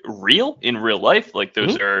real in real life. Like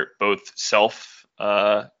those are both self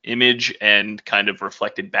image and kind of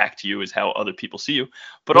reflected back to you as how other people see you.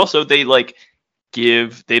 But also they like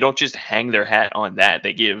they don't just hang their hat on that.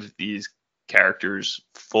 They give these characters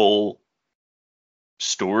full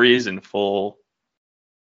stories and full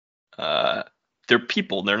they're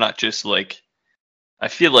people. They're not just like, I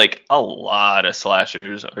feel like a lot of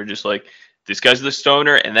slashers are just like, this guy's the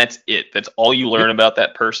stoner and that's it. That's all you learn about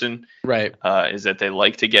that person. Right. Is that they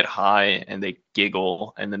like to get high and they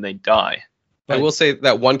giggle and then they die. I will say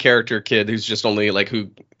that one character kid who's just only like, who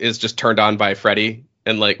is just turned on by Freddy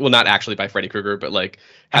and like, well, not actually by Freddy Krueger, but like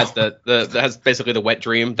has has basically the wet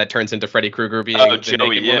dream that turns into Freddy Krueger being the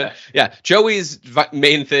Joey, naked woman. Yeah. Joey's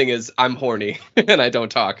main thing is I'm horny and I don't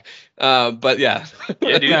talk. But yeah.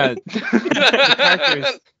 Yeah, dude. Yeah. The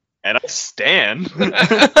characters. And I stand.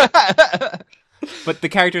 But the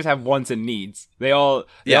characters have wants and needs. They all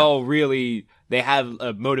really, they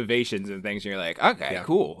have motivations and things. And you're like, okay,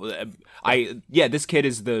 cool. This kid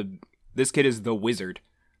is the wizard,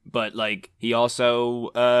 but like he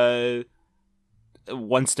also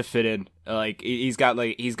wants to fit in. Like he's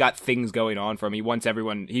got things going on for him. He wants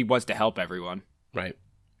to help everyone. Right.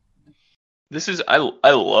 I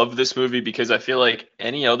love this movie because I feel like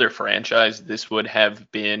any other franchise, this would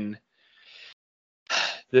have been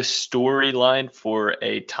the storyline for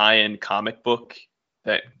a tie-in comic book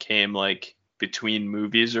that came like between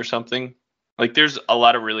movies or something. Like there's a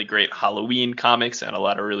lot of really great Halloween comics and a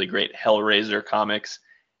lot of really great Hellraiser comics,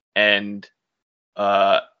 and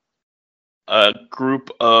a group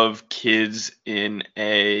of kids in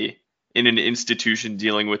an institution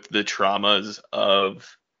dealing with the traumas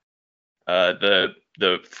of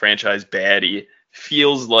the franchise baddie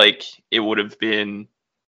feels like it would have been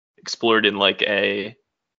explored in like a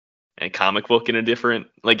comic book in a different,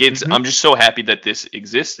 like it's I'm just so happy that this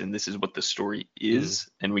exists and this is what the story is,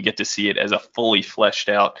 and we get to see it as a fully fleshed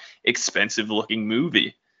out, expensive looking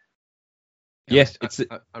movie. Yes,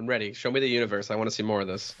 I'm ready. Show me the universe. I want to see more of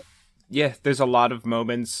this. Yeah, there's a lot of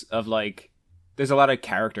moments of like, there's a lot of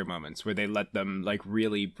character moments where they let them like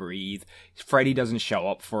really breathe. Freddy doesn't show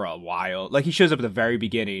up for a while. Like he shows up at the very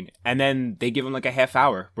beginning and then they give him like a half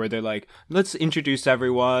hour where they're like, let's introduce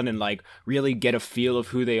everyone and like really get a feel of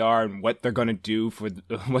who they are and what they're going to do for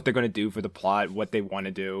the plot, what they want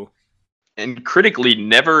to do. And critically,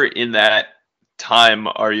 never in that time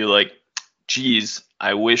are you like, geez,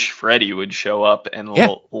 I wish Freddy would show up and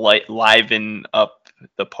liven up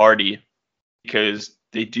the party, because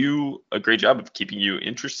they do a great job of keeping you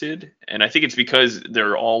interested. And I think it's because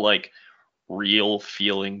they're all like real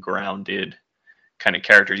feeling grounded kind of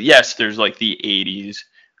characters. Yes, there's like the 80s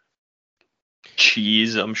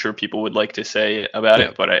cheese, I'm sure people would like to say about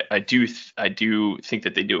it, but I do think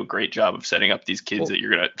that they do a great job of setting up these kids that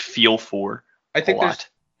you're going to feel for. I think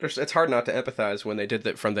it's hard not to empathize when they did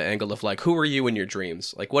that from the angle of like, who are you in your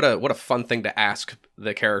dreams? Like what a fun thing to ask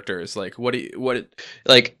the characters. Like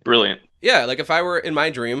Brilliant. Yeah, like if I were in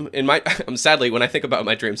my dream, I'm sadly, when I think about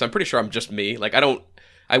my dreams, I'm pretty sure I'm just me. Like I've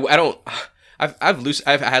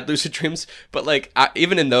had lucid dreams, but like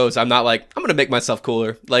even in those, I'm not like, I'm gonna make myself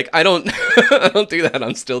cooler. Like I don't I don't do that.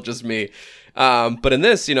 I'm still just me. But in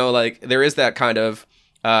this, you know, like there is that kind of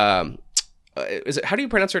how do you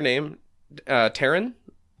pronounce her name? Taryn?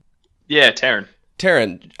 Yeah, Taryn.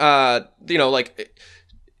 You know, like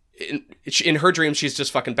in her dreams, she's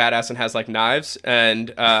just fucking badass and has like knives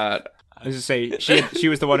and. I was just say she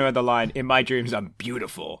was the one who had the line, "In my dreams, I'm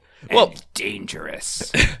beautiful and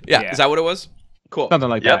dangerous." Yeah, is that what it was? Cool, something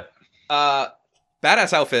like that.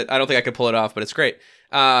 Badass outfit. I don't think I could pull it off, but it's great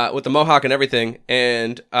with the mohawk and everything.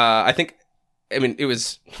 And I mean, it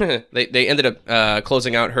was they ended up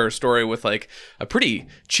closing out her story with like a pretty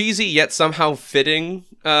cheesy yet somehow fitting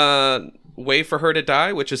way for her to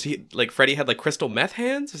die, which is like Freddy had like crystal meth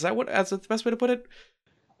hands. Is that that's the best way to put it?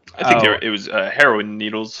 I think it was heroin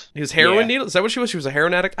needles. He was heroin needles? Is that what she was? She was a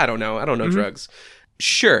heroin addict? I don't know. I don't know drugs.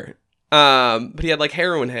 Sure. But he had like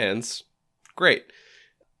heroin hands. Great.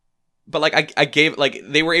 But like I gave, like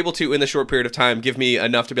they were able to in the short period of time give me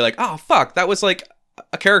enough to be like, oh fuck, that was like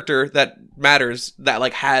a character that matters, that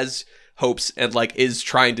like has hopes and like is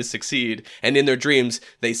trying to succeed. And in their dreams,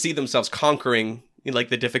 they see themselves conquering like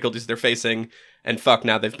the difficulties they're facing, and fuck,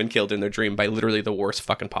 now they've been killed in their dream by literally the worst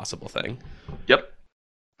fucking possible thing. Yep.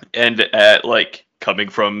 And like coming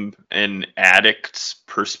from an addict's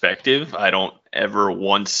perspective, I don't ever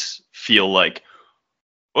once feel like,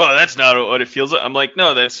 well, that's not what it feels like. I'm like,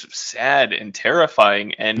 no, that's sad and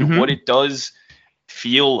terrifying. And what it does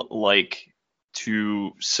feel like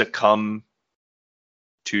to succumb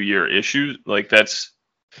to your issues, like there's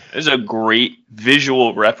a great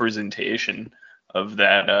visual representation of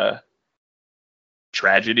that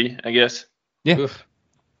tragedy, I guess. Yeah. Oof.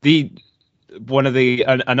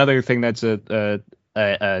 Another thing that's a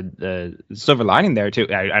silver lining there too.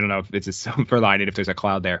 I don't know if it's a silver lining if there's a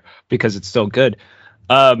cloud there because it's still good.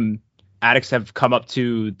 Addicts have come up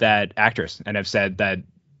to that actress and have said that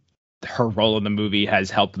her role in the movie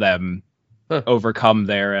has helped them overcome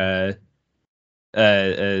their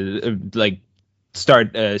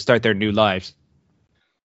start their new lives.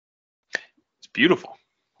 It's beautiful.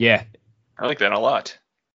 Yeah. I like that a lot.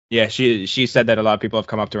 Yeah, she said that a lot of people have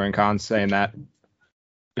come up to her in cons saying that.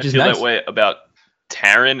 Which I is feel nice. that way about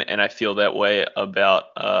Taron, and I feel that way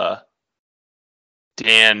about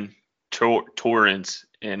Dan Torrance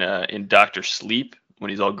in Doctor Sleep when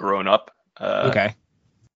he's all grown up. Okay.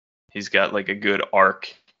 He's got like a good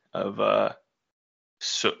arc of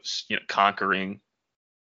conquering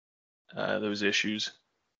those issues.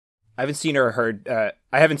 I haven't seen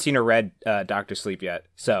or read Doctor Sleep yet,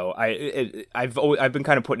 so I've been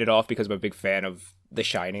kind of putting it off because I'm a big fan of The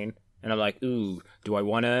Shining, and I'm like, ooh, do I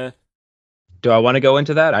want to go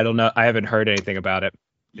into that? I don't know. I haven't heard anything about it.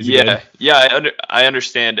 Is it good? I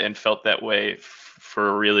understand and felt that way for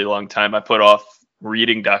a really long time. I put off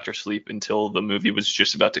reading Doctor Sleep until the movie was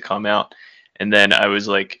just about to come out, and then I was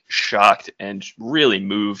like shocked and really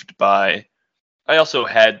moved by. I also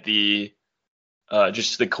had the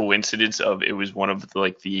just the coincidence of it was one of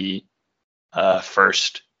the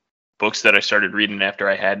first books that I started reading after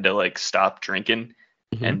I had to like stop drinking,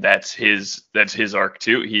 and that's his arc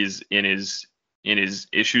too. He's in his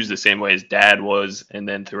issues the same way his dad was, and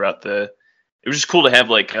then throughout it was just cool to have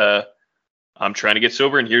like I'm trying to get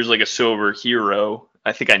sober, and here's like a sober hero.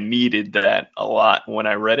 I think I needed that a lot when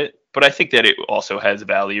I read it, but I think that it also has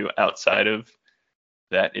value outside of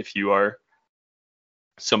that. If you are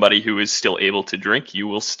somebody who is still able to drink, you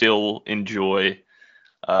will still enjoy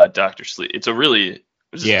Dr. Sleep.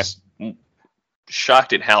 Just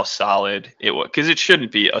shocked at how solid it was, because it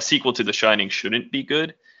shouldn't be. A sequel to The Shining shouldn't be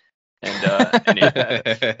good, and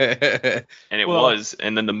it was.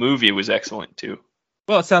 And then the movie was excellent too.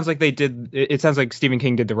 Well, it sounds like it sounds like Stephen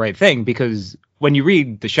King did the right thing, because when you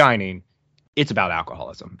read The Shining, it's about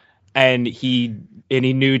alcoholism. And he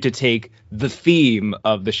knew to take the theme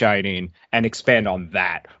of The Shining and expand on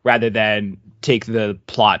that, rather than take the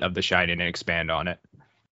plot of The Shining and expand on it.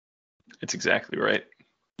 It's exactly right.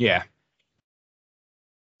 Yeah.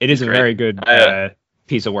 It is a very good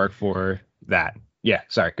piece of work for that. Yeah,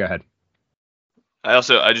 sorry, go ahead. I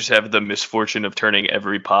just have the misfortune of turning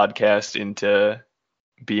every podcast into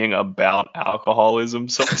being about alcoholism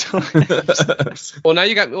sometimes. Well, now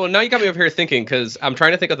you got me over here thinking, because I'm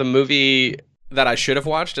trying to think of the movie that I should have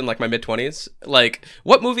watched in like my mid-20s. Like,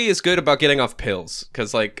 what movie is good about getting off pills?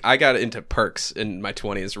 Because like I got into Perks in my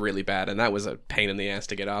 20s really bad, and that was a pain in the ass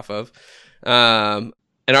to get off of.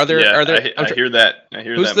 And are there? I hear that. My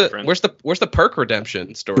friend. Where's the Perk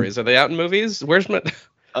redemption stories? Are they out in movies? Where's my?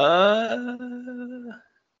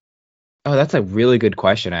 Oh, that's a really good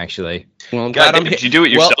question, actually. Well, did you do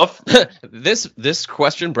it yourself? Well, this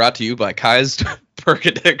question brought to you by Kai's Perk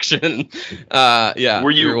addiction. Yeah.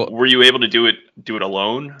 Were you able to do it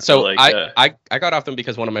alone? So I got off them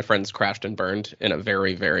because one of my friends crashed and burned in a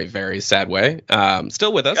very, very, very sad way.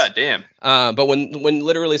 Still with us. God damn. But when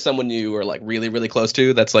literally someone you were like really, really close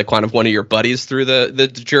to, that's like kind of one of your buddies through the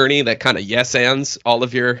journey, that kind of yes ands all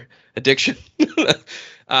of your addiction.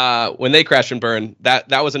 When they crash and burn,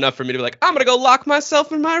 that was enough for me to be like, I'm gonna go lock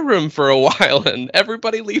myself in my room for a while and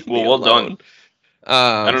everybody leave me alone. Well done.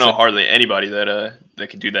 I don't know hardly anybody that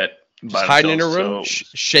can do that by hiding in a room,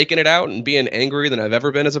 shaking it out and being angrier than I've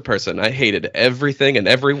ever been as a person. I hated everything and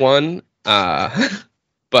everyone.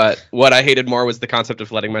 But what I hated more was the concept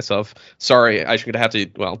of letting myself. Sorry, I should have to.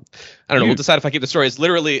 Well, I don't know. We'll decide if I keep the story. It's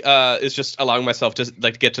literally is just allowing myself to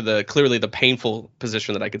like get to the clearly the painful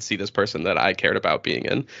position that I could see this person that I cared about being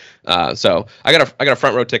in. So I got a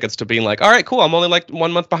front row tickets to being like, all right, cool. I'm only like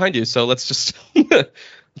 1 month behind you, so let's just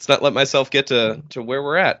let's not let myself get to where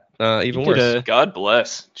we're at. Even worse. God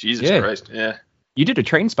bless. Jesus Christ. Yeah. You did a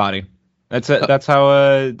Train Spotting. That's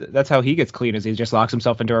how he gets clean, is he just locks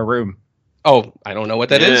himself into a room. Oh, I don't know what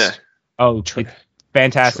that is. Oh,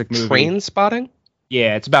 fantastic movie. Train Spotting?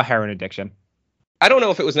 Yeah, it's about heroin addiction. I don't know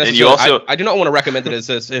if it was necessary. I do not want to recommend it as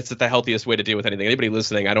it's the healthiest way to deal with anything. Anybody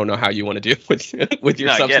listening, I don't know how you want to deal with your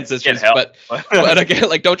substance issues, but again,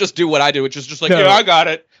 like, don't just do what I do, which is just like, I got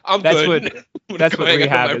it. I'm good. That's what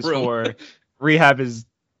rehab is for. Rehab is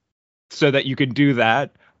so that you can do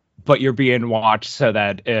that, but you're being watched so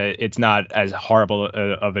that it's not as horrible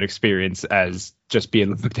of an experience as just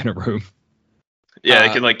being locked in a room. Yeah,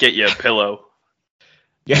 they can like get you a pillow.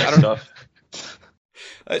 Yeah, stuff.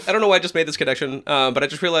 I don't know why I just made this connection, but I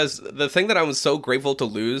just realized the thing that I was so grateful to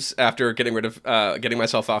lose after getting rid of getting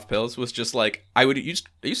myself off pills was just like I used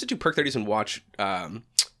to do Perk 30s and watch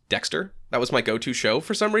Dexter. That was my go-to show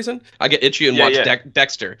for some reason. I get itchy and watch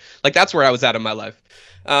Dexter. Like that's where I was at in my life.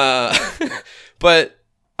 But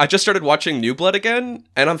I just started watching New Blood again,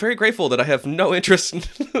 and I'm very grateful that I have no interest in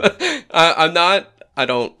I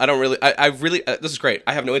don't really, this is great.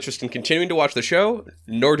 I have no interest in continuing to watch the show,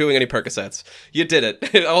 nor doing any Percocets. You did it.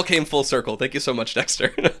 It all came full circle. Thank you so much,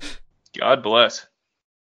 Dexter. God bless.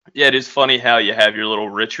 Yeah, it is funny how you have your little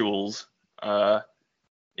rituals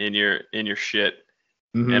in your shit.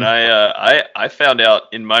 Mhm. And I found out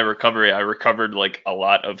in my recovery, I recovered like a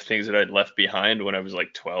lot of things that I'd left behind when I was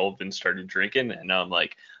like 12 and started drinking. And now I'm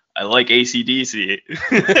like, I like AC/DC.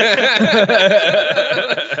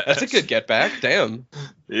 That's a good get back. Damn.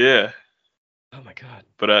 Yeah. Oh my god.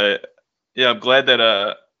 But I'm glad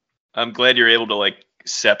that I'm glad you're able to like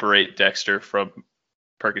separate Dexter from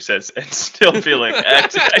Percocets and still feel like I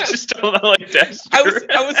just don't like Dexter. I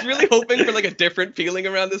was really hoping for like a different feeling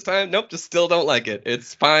around this time. Nope, just still don't like it.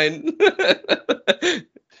 It's fine.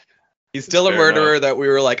 He's still a murderer that we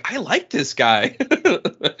were like, I like this guy.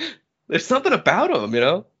 There's something about him, you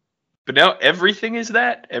know? But now everything is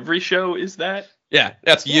that. Every show is that. Yeah,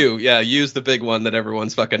 that's you. Yeah, you's the big one that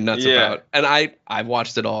everyone's fucking nuts about. And I've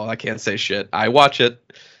watched it all. I can't say shit. I watch it.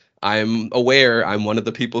 I'm aware. I'm one of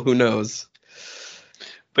the people who knows.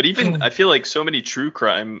 But even I feel like so many true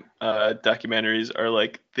crime documentaries are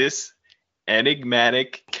like this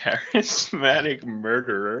enigmatic, charismatic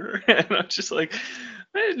murderer, and I'm just like,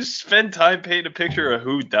 man, just spend time painting a picture of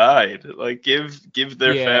who died. Like give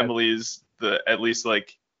their families at least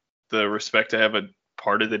like the respect to have a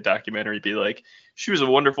part of the documentary be like, she was a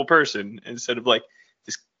wonderful person, instead of like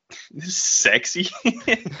this sexy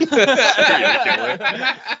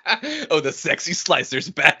oh, the sexy slicer's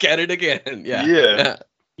back at it again.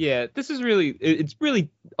 Yeah, this is it's really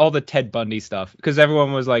all the Ted Bundy stuff, because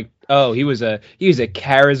everyone was like, oh, he was a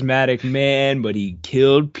charismatic man, but he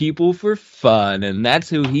killed people for fun, and that's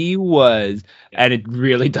who he was. And it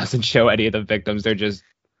really doesn't show any of the victims. They're just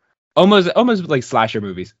almost like slasher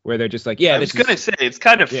movies, where they're just like, I was gonna say it's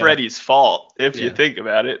kind of Freddy's fault if you think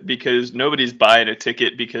about it, because nobody's buying a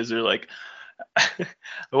ticket because they're like, I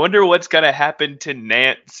wonder what's gonna happen to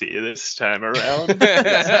Nancy this time around.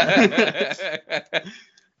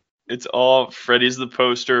 It's all Freddy's the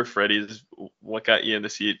poster, Freddy's what got you in the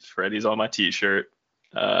seat, Freddy's on my t-shirt.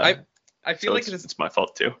 I feel like it's my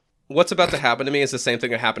fault too. What's about to happen to me is the same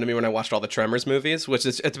thing that happened to me when I watched all the Tremors movies, which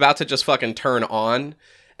is it's about to just fucking turn on,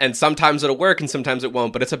 and sometimes it'll work and sometimes it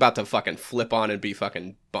won't, but it's about to fucking flip on and be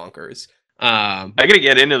fucking bonkers. I gotta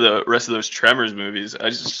get into the rest of those Tremors movies.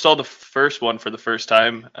 I just saw the first one for the first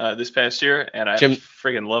time this past year, and I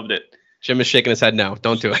friggin' loved it. Jim is shaking his head no.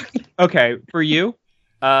 Don't do it. Okay, for you?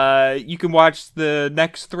 You can watch the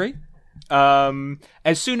next 3.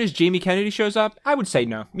 As soon as Jamie Kennedy shows up, I would say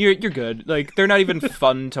no. You're good. Like, they're not even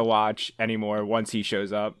fun to watch anymore once he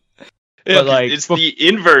shows up. But like, it's the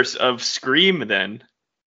inverse of Scream then.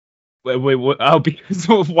 Wait, oh, because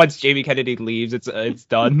once Jamie Kennedy leaves, it's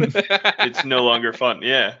done. It's no longer fun.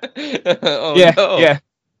 Yeah. Oh, yeah, no. yeah.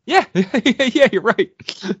 Yeah, you're right.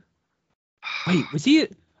 Wait, was he?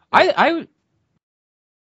 I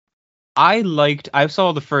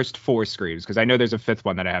saw the first 4 Screams, because I know there's a 5th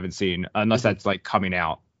one that I haven't seen, unless that's like coming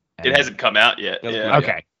out. It hasn't come out yet. Yeah.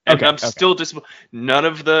 Okay. And I'm still none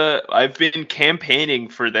of I've been campaigning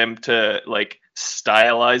for them to like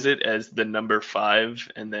stylize it as the number 5,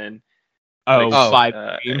 and then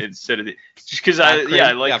 5 instead of because I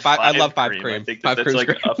like five, I love 5 Cream. I think that's like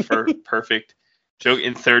a perfect joke.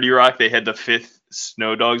 In 30 Rock, they had the 5th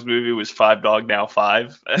Snow Dogs movie was 5 Dog Now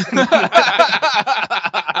 5.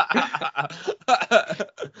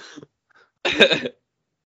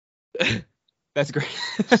 That's great.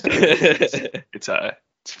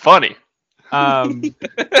 It's funny.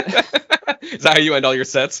 Is that how you end all your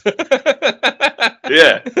sets?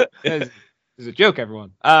 Yeah. It's a joke,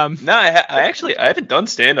 everyone. No, I haven't done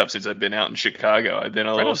stand up since I've been out in Chicago. I've been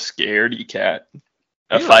a little scaredy cat.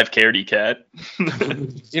 A 5-caredy cat.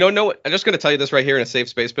 No, I'm just going to tell you this right here in a safe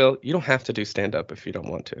space, Bill. You don't have to do stand-up if you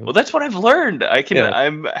don't want to. Well, that's what I've learned.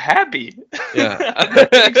 I'm happy. Yeah.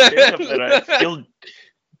 That I feel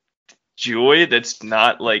joy that's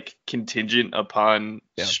not like contingent upon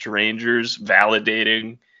strangers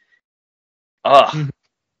validating. I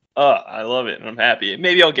love it, and I'm happy.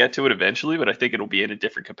 Maybe I'll get to it eventually, but I think it'll be in a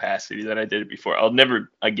different capacity than I did it before. I'll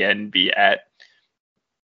never again be at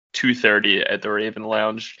 2:30 at the Raven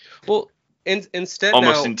Lounge. Well, Instead,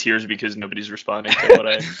 Almost now, in tears because nobody's responding to what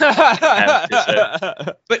I have to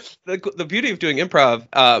say. but the beauty of doing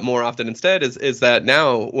improv more often instead is that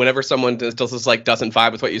now whenever someone just like doesn't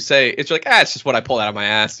vibe with what you say, it's like it's just what I pulled out of my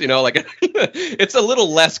ass, like it's a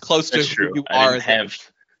little less close That's to true. who you I are. didn't have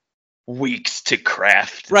weeks to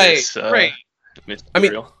craft Right, this right.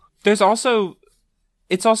 material. It's also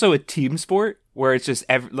a team sport where it's just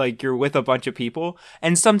like you're with a bunch of people,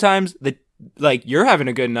 and sometimes you're having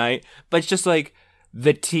a good night, but it's just like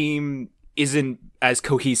the team isn't as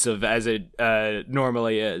cohesive as it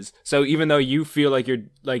normally is. So even though you feel like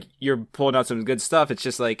you're pulling out some good stuff, it's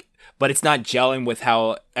just like, but it's not gelling with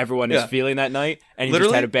how everyone is feeling that night, and you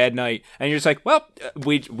just had a bad night, and you're just like, well,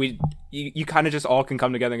 you kind of just all can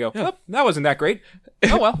come together and go, well, that wasn't that great.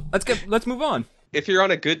 Oh well, let's move on. If you're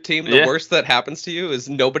on a good team, the worst that happens to you is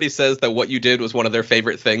nobody says that what you did was one of their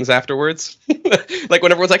favorite things afterwards. Like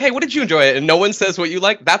when everyone's like, hey, what did you enjoy? And no one says what you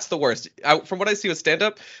like, that's the worst. From what I see with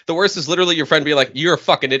stand-up, the worst is literally your friend being like, you're a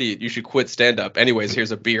fucking idiot. You should quit stand-up. Anyways,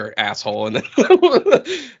 here's a beer, asshole. And then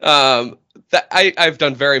I've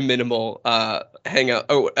done very minimal hangout.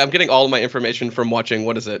 Oh, I'm getting all of my information from watching,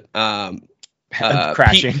 what is it?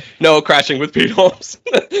 Crashing. Crashing with Pete Holmes.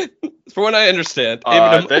 For what I understand.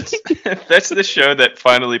 That's the show that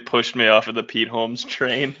finally pushed me off of the Pete Holmes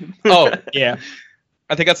train. Oh, Yeah.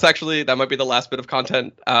 I think that might be the last bit of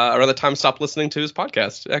content around the time I stopped listening to his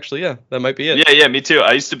podcast. Actually, yeah, that might be it. Yeah, me too.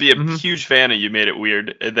 I used to be a huge fan of You Made It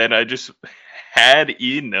Weird, and then I just had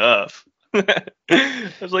enough. I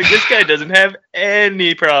was like, this guy doesn't have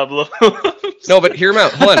any problem. No, but hear him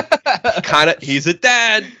out. Hold on. He's a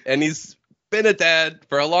dad, and he's been a dad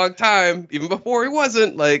for a long time, even before he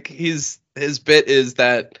wasn't. Like, his bit is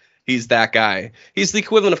that he's that guy. He's the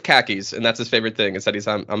equivalent of khakis, and that's his favorite thing, is that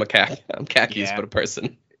I'm khakis, but a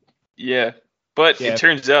person. Yeah, but it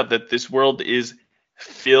turns out that this world is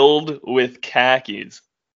filled with khakis.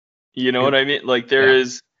 You know what I mean? Like, there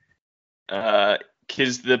is,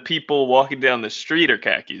 because the people walking down the street are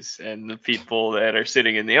khakis, and the people that are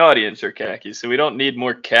sitting in the audience are khakis, so we don't need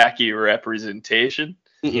more khaki representation.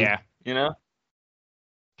 Yeah. You know?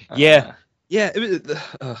 Yeah. Yeah, it was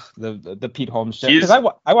the Pete Holmes show. Because I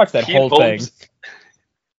watched that Pete whole Holmes, thing.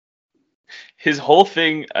 His whole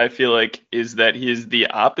thing, I feel like, is that he is the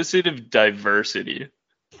opposite of diversity.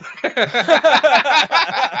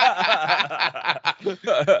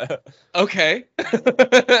 Okay.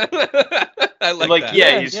 I like that.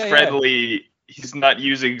 Yeah, he's friendly. He's not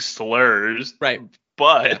using slurs. Right.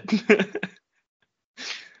 But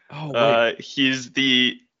he's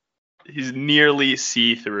he's nearly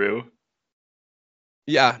see-through.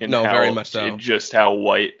 Yeah, no, very much so. Just how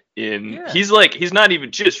white he's not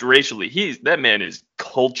even just racially. That man is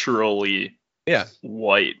culturally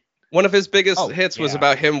white. One of his biggest hits was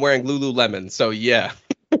about him wearing Lululemon. So yeah.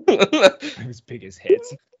 His biggest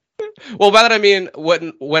hits. Well, by that I mean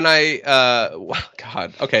when I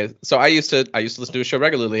God, okay. So I used to listen to his show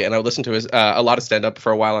regularly, and I would listen to his a lot of stand up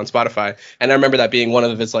for a while on Spotify, and I remember that being one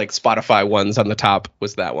of his like Spotify ones on the top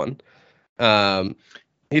was that one.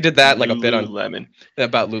 He did that like a bit on Lululemon.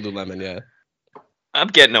 About Lululemon, yeah. I'm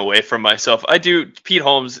getting away from myself. Pete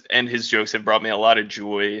Holmes and his jokes have brought me a lot of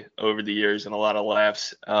joy over the years and a lot of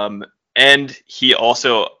laughs. And he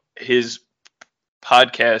also, his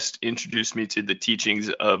podcast introduced me to the teachings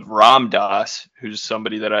of Ram Dass, who's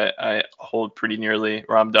somebody that I hold pretty nearly.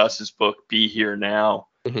 Ram Dass's book, Be Here Now,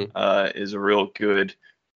 is a real good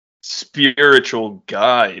spiritual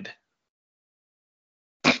guide.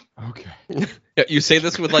 Okay. You say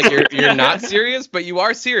this with like you're not serious, but you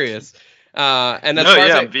are serious. And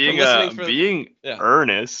that's being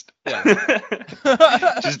earnest. Yeah.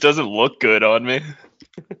 Just doesn't look good on me.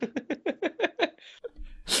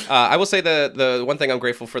 I will say the one thing I'm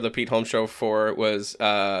grateful for the Pete Holmes show for was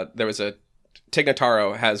there was Tig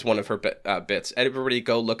Notaro has one of her bits. Everybody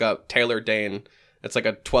go look up Taylor Dane. It's like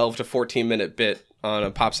a 12 to 14 minute bit on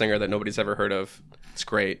a pop singer that nobody's ever heard of. It's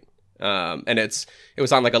great. And it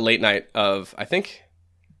was on like a late night of, I think,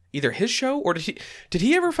 either his show or did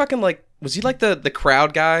he ever fucking like, was he like the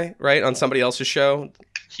crowd guy, right, on somebody else's show?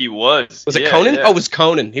 He was. Was it Conan? Yeah. Oh, it was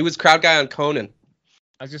Conan. He was crowd guy on Conan.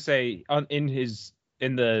 I was just say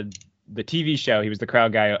in the TV show, he was the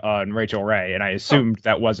crowd guy on Rachel Ray, and I assumed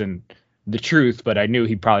that wasn't the truth, but I knew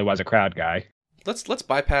he probably was a crowd guy. Let's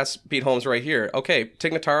bypass Pete Holmes right here. Okay,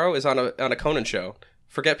 Tig Notaro is on a Conan show.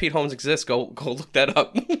 Forget Pete Holmes exists. Go look that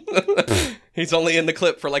up. He's only in the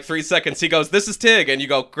clip for like 3 seconds. He goes, "This is Tig," and you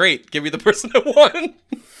go, "Great, give me the person that won."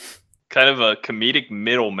 Kind of a comedic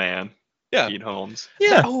middleman. Yeah, Pete Holmes.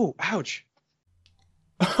 Yeah. Oh, ouch.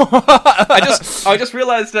 I just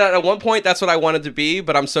realized that at one point that's what I wanted to be,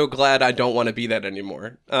 but I'm so glad I don't want to be that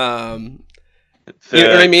anymore. You know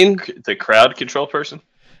what I mean? The crowd control person.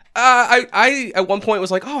 I at one point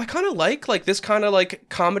was like, oh, I kind of like this kind of like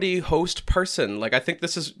comedy host person. Like, I think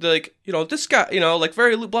this is like, this guy, like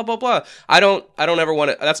very blah blah blah. I don't ever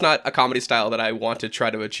want to. That's not a comedy style that I want to try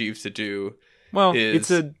to achieve to do. Well, is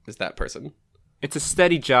that person. It's a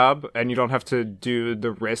steady job, and you don't have to do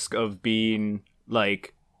the risk of being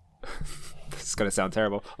like. This is gonna sound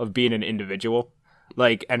terrible. Of being an individual,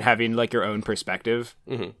 like, and having like your own perspective.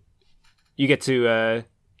 Mm-hmm. You get to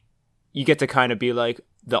kind of be like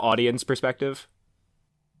the audience perspective.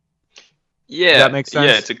 Yeah, that makes sense.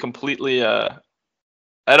 Yeah, it's a completely. I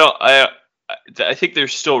think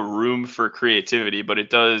there's still room for creativity, but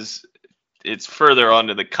it's further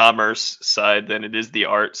onto the commerce side than it is the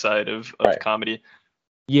art side of comedy.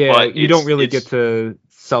 Yeah, But you don't really it's- get to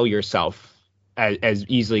sell yourself as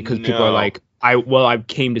easily because people are No. like, I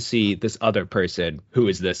came to see this other person. Who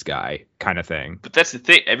is this guy? Kind of thing. But that's the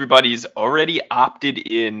thing. Everybody's already opted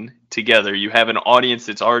in together. You have an audience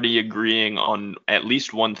that's already agreeing on at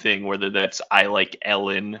least one thing, whether that's I like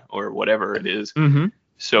Ellen or whatever it is. Mm-hmm.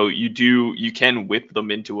 So you can whip them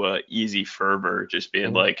into a easy fervor, just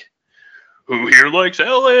being like, "Who here likes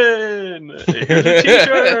Ellen? Here's a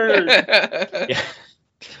T-shirt."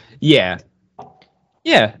 Yeah.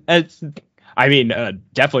 It's. I mean,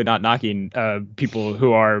 definitely not knocking people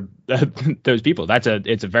who are those people. It's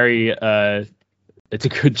a very it's a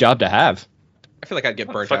good job to have. I feel like I'd get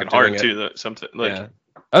burnt Fucking out doing hard it. too. Though something like Yeah.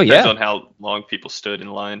 Oh depends yeah. on how long people stood in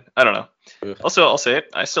line. I don't know. Ugh. Also, I'll say it.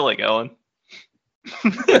 I still like Ellen.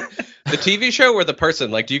 The TV show or the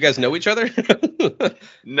person? Like, do you guys know each other?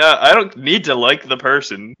 No, I don't need to like the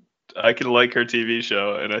person. I can like her TV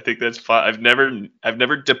show, and I think that's fine. I've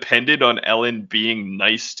never depended on Ellen being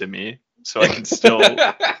nice to me, so I can still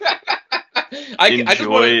I just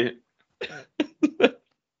wanna- enjoy. I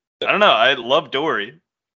don't know. I love Dory.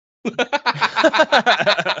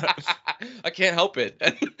 I can't help it.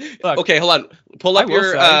 Look, Okay, hold on. Pull I up will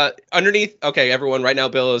your say- underneath. Okay, everyone. Right now,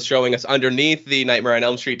 Bill is showing us underneath the Nightmare on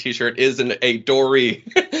Elm Street T-shirt is a Dory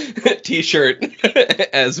T-shirt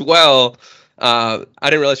as well. I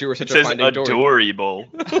didn't realize you were It such a says Finding Dory. Dory bowl.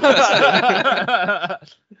 Did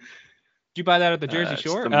you buy that at the Jersey It's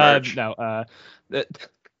Shore? the merch. No.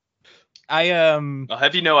 I I'll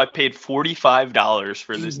have you know, I paid $45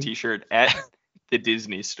 for this T-shirt at the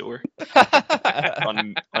Disney store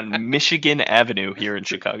on Michigan Avenue here in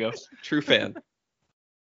Chicago. True fan.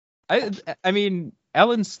 I mean,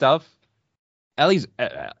 Ellen's stuff, Ellie's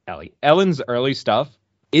Ellen's early stuff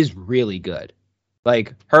is really good.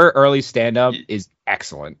 Like, her early stand-up is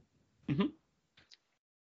excellent.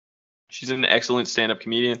 She's an excellent stand-up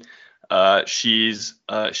comedian. She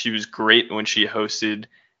was great when she hosted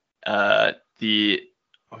the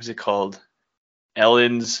what was it called?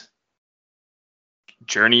 Ellen's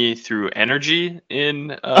Journey Through Energy in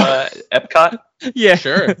Epcot. Yeah,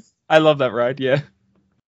 Sure. I love that ride. Yeah.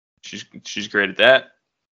 She's great at that.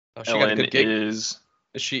 Oh, she got a Ellen good gig. is.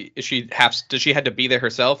 Does she had to be there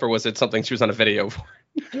herself, or was it something she was on a video for?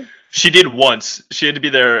 She did once. She had to be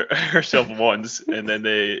there herself once, and then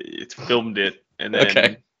they filmed it, and then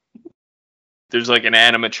Okay. there's like an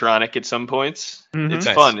animatronic at some points. Mhm. It's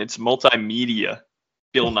Nice. fun. It's multimedia.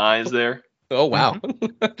 Bill Nye's there. Oh wow.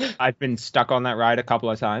 I've been stuck on that ride a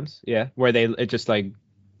couple of times. Yeah, where it just like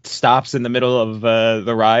stops in the middle of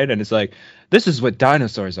the ride, and it's like, this is what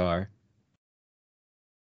dinosaurs are.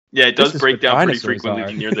 Yeah, it This does is break what down pretty dinosaurs frequently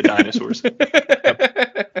are. near the dinosaurs.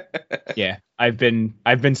 Yeah, I've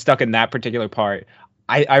been stuck in that particular part.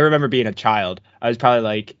 I remember being a child. I was probably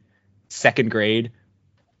like second grade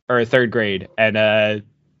or third grade, and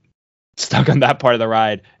stuck on that part of the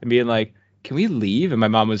ride and being like, can we leave? And my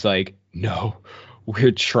mom was like, no,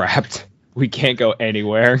 we're trapped. We can't go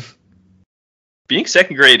anywhere. Being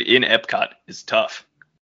second grade in Epcot is tough.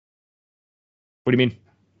 What do you mean?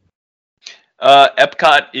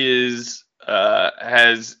 Epcot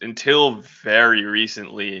has until very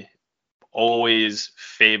recently always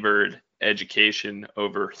favored education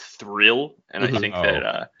over thrill, and I think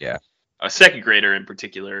that yeah. a second grader in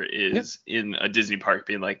particular is in a Disney park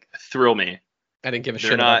being like, thrill me. I didn't give a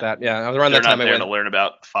They're shit not- about that. Yeah, I was around They're that not time. I there went. to learn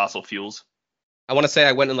about fossil fuels. I want to say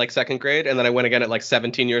I went in like second grade, and then I went again at like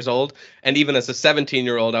 17 years old. And even as a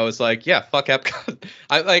 17-year-old, I was like, yeah, fuck Epcot.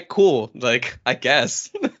 I'm like, cool, like I guess.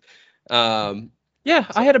 Yeah,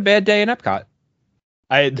 I had a bad day in Epcot.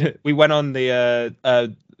 We went on the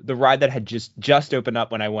ride that had just opened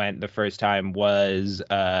up when I went the first time was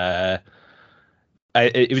it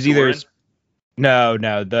was either Soarin'? no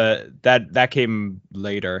that came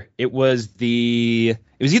later. It was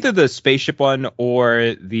either the spaceship one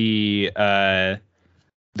or the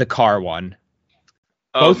car one.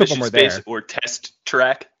 Both of them Mission were Space there. or Test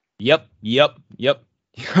Track. Yep.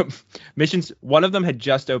 Missions. One of them had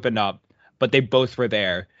just opened up, but they both were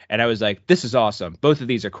there, and I was like, "This is awesome. Both of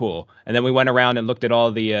these are cool." And then we went around and looked at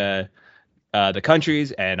all the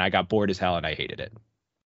countries, and I got bored as hell, and I hated it.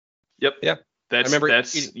 Yep. Yeah.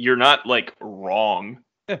 That's you're not like wrong.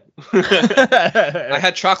 Yeah. I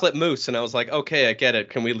had chocolate mousse, and I was like, okay, I get it.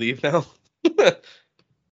 Can we leave now?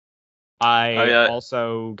 I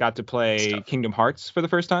also got to play Kingdom Hearts for the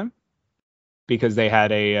first time because they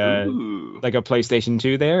had a like a PlayStation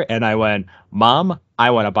 2 there, and I went, "Mom,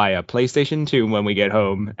 I want to buy a PlayStation 2 when we get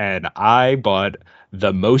home," and I bought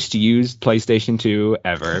the most used PlayStation 2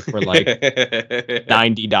 ever for like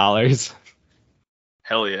 $90.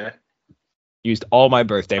 Hell yeah. Used all my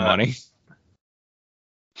birthday money.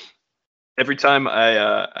 Every time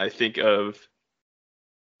I think of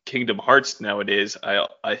Kingdom Hearts nowadays,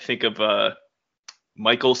 I think of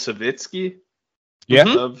Michael Savitsky.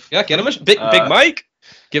 Yeah. Yeah, get him Big Mike.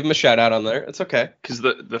 Give him a shout out on there. It's okay. Because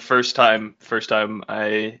the first time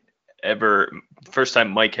I had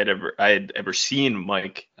ever seen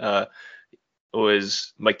Mike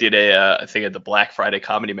was Mike did a thing at the Black Friday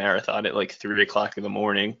Comedy Marathon at like 3:00 in the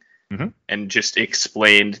morning, and just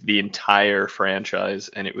explained the entire franchise,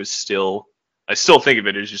 and it was I still think of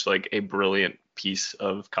it as just like a brilliant piece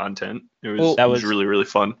of content. It was really, really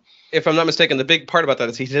fun. If I'm not mistaken, the big part about that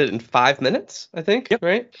is he did it in 5 minutes, I think. Yep.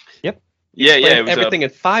 Right? Yep. Yeah. It was everything in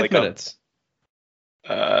 5 minutes.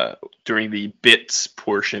 During the bits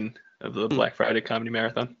portion of the Black Friday Comedy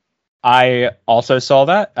Marathon. I also saw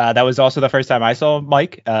that. That was also the first time I saw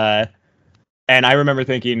Mike. And I remember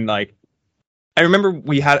thinking, like, when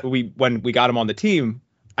we got him on the team,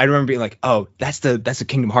 I remember being like, "Oh, that's the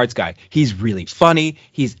Kingdom Hearts guy. He's really funny.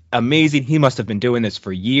 He's amazing. He must have been doing this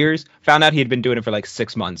for years." Found out he had been doing it for like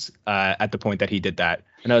 6 months at the point that he did that,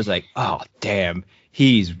 and I was like, "Oh, damn,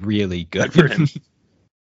 he's really good for him."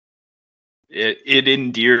 It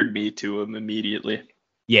endeared me to him immediately.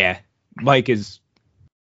 Yeah, Mike is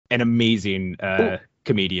an amazing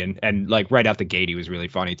comedian, and like right out the gate, he was really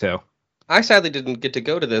funny too. I sadly didn't get to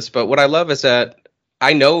go to this, but what I love is that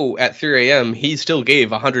I know at 3 a.m. he still gave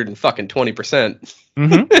 120%.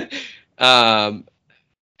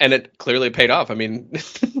 And it clearly paid off. I mean,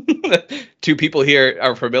 2 people here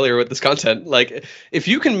are familiar with this content. Like, if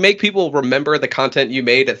you can make people remember the content you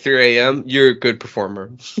made at 3 a.m., you're a good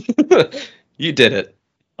performer. You did it.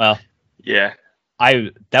 Well, yeah.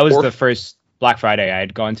 That was the first Black Friday I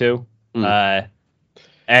had gone to.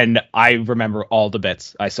 And I remember all the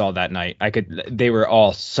bits I saw that night. They were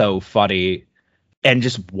all so funny and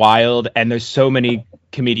just wild. And there's so many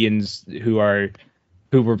comedians who were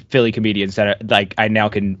Philly comedians that are, like I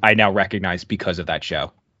now recognize because of that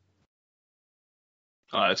show.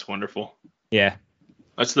 Oh, that's wonderful. Yeah.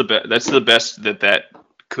 That's the best that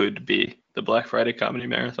could be, the Black Friday Comedy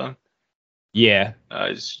Marathon. Yeah.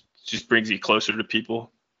 It just brings you closer to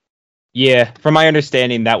people. Yeah. From my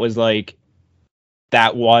understanding, that was like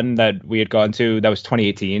that one that we had gone to, that was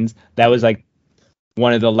 2018's. That was like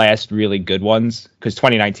one of the last really good ones, because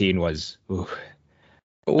 2019 was.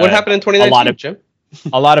 What happened in 2019, Jim?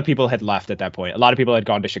 A lot of people had left at that point. A lot of people had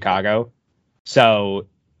gone to Chicago. So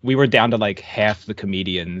we were down to like half the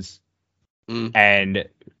comedians. And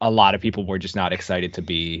a lot of people were just not excited to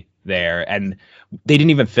be there. And they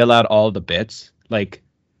didn't even fill out all the bits. Like,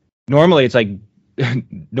 normally it's like,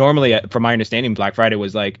 from my understanding, Black Friday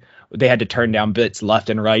was like, they had to turn down bits left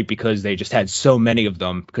and right because they just had so many of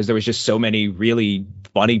them, because there was just so many really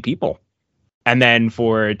funny people. And then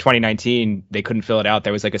for 2019, they couldn't fill it out.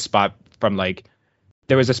 There was like a spot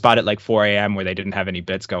at like 4 a.m. where they didn't have any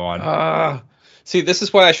bits go on. See, this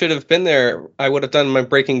is why I should have been there. I would have done my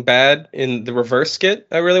Breaking Bad in the reverse skit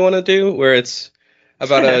I really want to do, where it's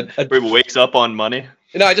about where he wakes up on money.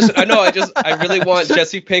 No, I really want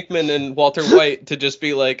Jesse Pinkman and Walter White to just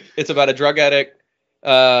be like, it's about a drug addict,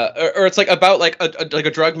 or it's like about like a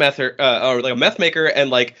drug meth or like a meth maker and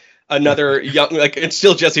like another young, like it's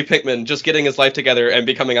still Jesse Pinkman just getting his life together and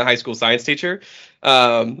becoming a high school science teacher.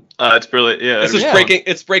 It's brilliant. Yeah,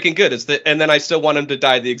 it's breaking good. And then I still want him to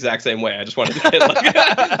die the exact same way. I just wanted to get like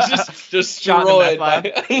just destroyed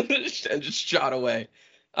and just shot away.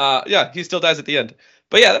 Yeah, he still dies at the end.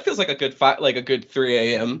 But yeah, that feels like a good 3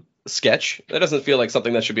 a.m. sketch. That doesn't feel like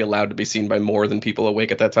something that should be allowed to be seen by more than people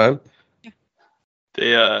awake at that time.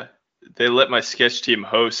 Yeah. They let my sketch team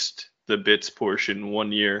host the bits portion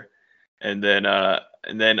one year, and then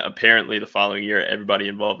apparently the following year, everybody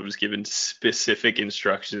involved was given specific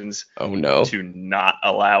instructions. Oh no! To not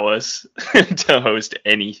allow us to host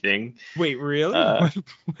anything. Wait, really?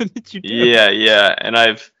 What did you do? Yeah, and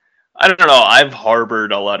I've I don't know. I've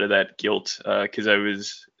harbored a lot of that guilt because I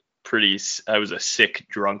was a sick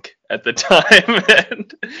drunk at the time,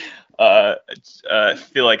 and I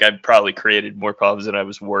feel like I probably created more problems than I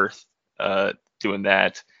was worth doing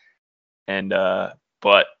that. And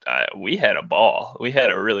but we had a ball. We had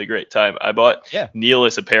a really great time. I bought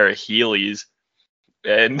Neelis a pair of Heelys,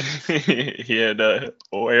 and he had to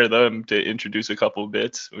wear them to introduce a couple of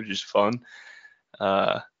bits, which is fun.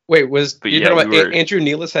 Wait, you talking about Andrew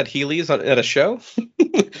Neelis had Heelys at a show?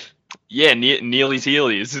 Yeah, Neely's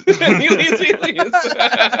Heelys. Neely's Heelys.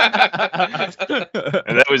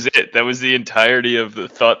 And that was it. That was the entirety of the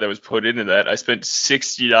thought that was put into that. I spent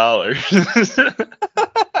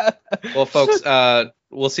 $60. Well, folks,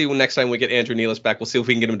 we'll see when next time we get Andrew Neelis back. We'll see if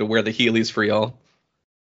we can get him to wear the Heelys for y'all.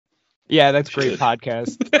 Yeah, that's great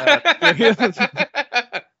podcast.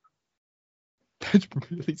 That's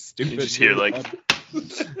really stupid. You just hear like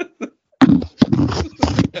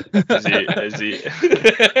as he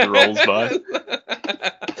rolls by.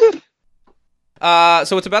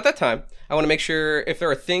 So it's about that time. I want to make sure if there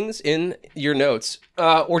are things in your notes,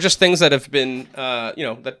 or just things that have been,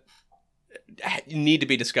 that need to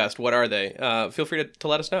be discussed. What are they? Feel free to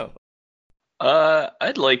let us know.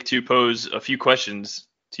 I'd like to pose a few questions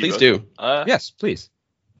to you. Please do. Yes, please.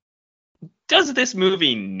 Does this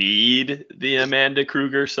movie need the Amanda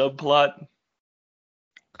Kruger subplot?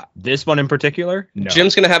 This one in particular? No.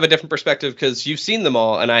 Jim's going to have a different perspective because you've seen them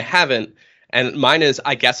all and I haven't. And mine is,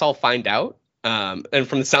 I guess I'll find out. And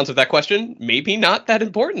from the sounds of that question, maybe not that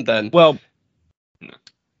important then. Well,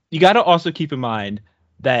 you got to also keep in mind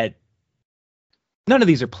that none of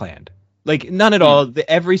these are planned. Like, none at all.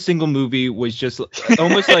 Every single movie was just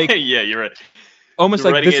almost like... Yeah, you're right. Almost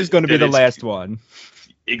You're like this is going to be the last one.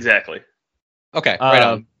 Exactly. Okay, right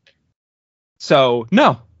on. So,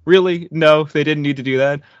 no. Really? No, they didn't need to do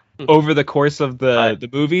that. Over the course of the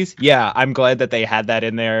movies, yeah, I'm glad that they had that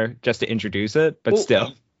in there just to introduce it, but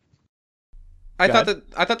still. I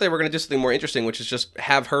thought they were going to do something more interesting, which is just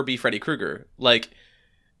have her be Freddy Krueger. Like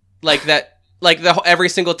that, like every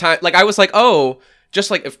single time. Like, I was like, oh, just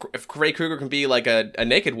like if Freddy Krueger can be like a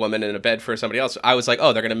naked woman in a bed for somebody else, I was like,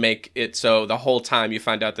 oh, they're going to make it so the whole time you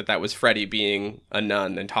find out that was Freddy being a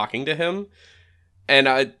nun and talking to him. And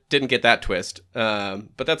I didn't get that twist, but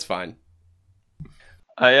that's fine.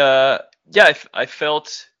 I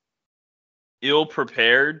felt ill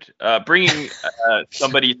prepared. Bringing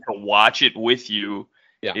somebody to watch it with you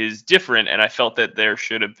is different, and I felt that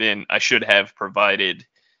I should have provided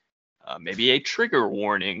maybe a trigger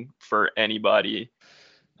warning for anybody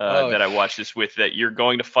that I watched this with, that you're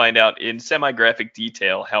going to find out in semi-graphic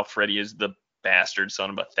detail how Freddy is the bastard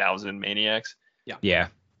son of 1,000 maniacs. Yeah.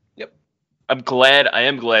 I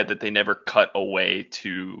am glad that they never cut away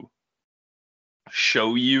to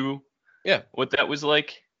show you what that was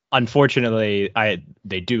like. Unfortunately,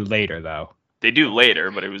 they do later though. They do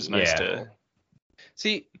later, but it was nice to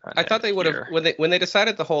see. I thought they would have when they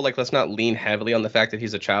decided the whole let's not lean heavily on the fact that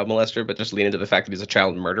he's a child molester, but just lean into the fact that he's a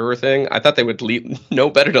child murderer thing. I thought they would know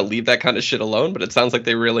better to leave that kind of shit alone, but it sounds like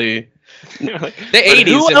they really the 80s.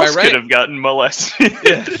 Who else could have gotten molested?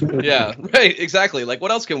 Yeah, right, exactly. Like, what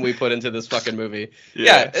else can we put into this fucking movie?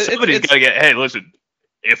 Somebody's gotta get. Hey, listen.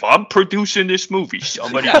 If I'm producing this movie,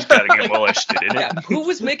 somebody's got to get molested in it. Who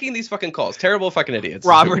was making these fucking calls? Terrible fucking idiots.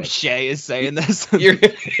 Robert Shea is saying this. You're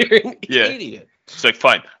an idiot. It's like,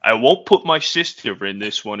 fine, I won't put my sister in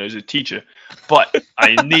this one as a teacher, but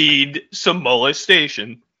I need some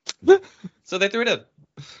molestation. So they threw it in.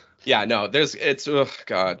 Yeah, no, oh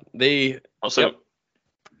God. They also,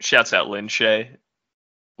 shouts out Lin Shaye.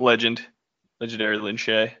 Legendary Lin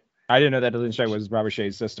Shaye. I didn't know that Lin Shaye was Robert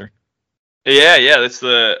Shea's sister. Yeah, that's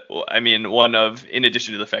in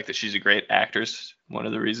addition to the fact that she's a great actress, one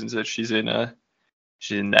of the reasons that she's in that.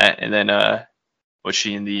 And then was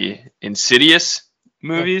she in the Insidious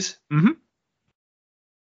movies? Mm-hmm.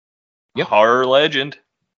 Yep. Horror legend.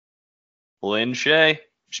 Lin Shaye.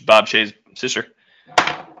 She's Bob Shaye's sister.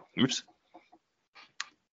 Oops.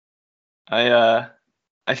 I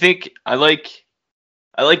think I like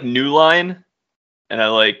New Line, and I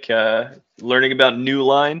like learning about New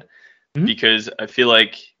Line. Mm-hmm. Because I feel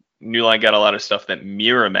like New Line got a lot of stuff that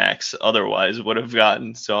Miramax otherwise would have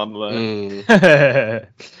gotten. So I'm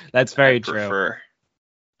that's very true.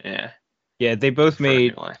 Yeah. Yeah, they both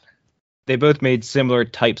made similar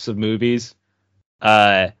types of movies.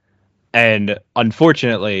 And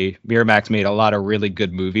unfortunately, Miramax made a lot of really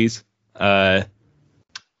good movies. Yeah.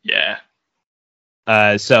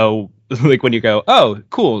 So like when you go, oh,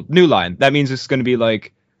 cool, New Line, that means it's going to be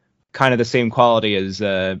like kind of the same quality as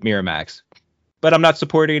Miramax, but I'm not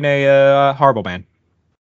supporting a horrible man.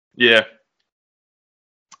 Yeah.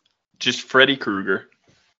 just Freddy Krueger.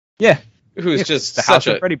 Yeah. Who's just the house such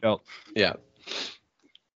that a Freddy built. yeah.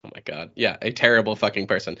 Oh my god. Yeah, a terrible fucking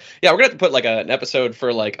person. Yeah, we're gonna have to put like an episode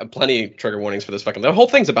for like plenty trigger warnings for this fucking. The whole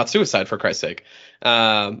thing's about suicide, for Christ's sake.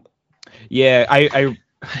 Yeah, I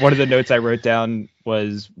one of the notes I wrote down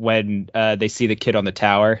was when they see the kid on the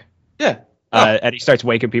tower. Yeah. And he starts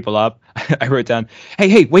waking people up. I wrote down,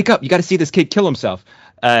 hey, wake up! You got to see this kid kill himself.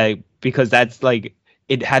 Because that's like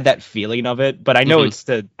it had that feeling of it. But I know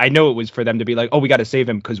I know it was for them to be like, oh, we got to save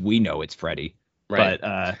him because we know it's Freddy. Right.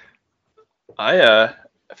 But I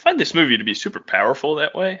find this movie to be super powerful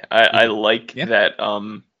that way. I like that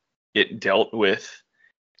it dealt with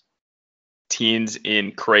teens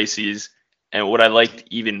in crises, and what I liked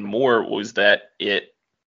even more was that it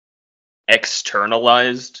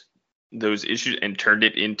externalized those issues and turned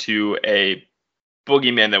it into a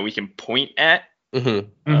boogeyman that we can point at.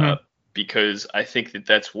 Because I think that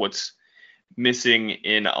that's what's missing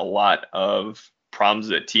in a lot of problems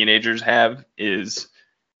that teenagers have, is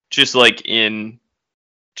just like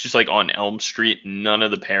on Elm Street, none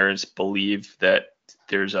of the parents believe that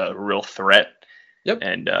there's a real threat. Yep.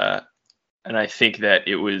 And I think that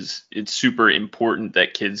it's super important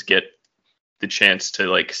that kids get the chance to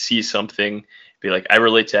like see something, be like, I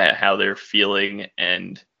relate to how they're feeling,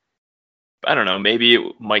 and I don't know, maybe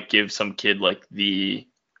it might give some kid like the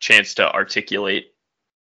chance to articulate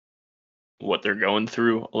what they're going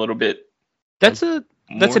through a little bit. That's an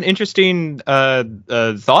interesting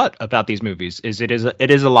thought about these movies. It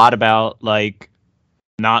is a lot about like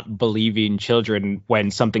not believing children when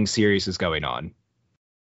something serious is going on.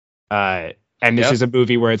 And this is a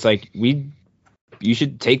movie where it's like you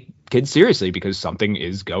should take kids seriously because something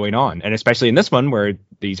is going on, and especially in this one where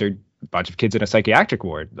these are a bunch of kids in a psychiatric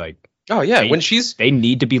ward. Like, oh yeah, they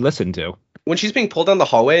need to be listened to. When she's being pulled down the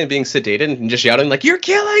hallway and being sedated and just shouting like, "You're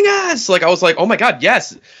killing us!" Like, I was like, "Oh my god,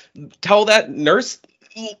 yes!" Tell that nurse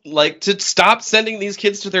like to stop sending these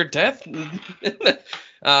kids to their death.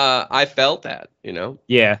 I felt that, you know.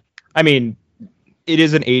 Yeah, I mean, it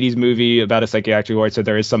is an 80s movie about a psychiatric ward, so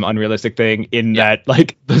there is some unrealistic thing in that,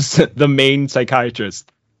 like, the main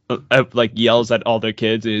psychiatrist like yells at all their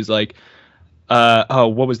kids is like,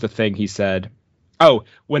 what was the thing he said? Oh,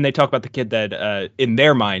 when they talk about the kid that in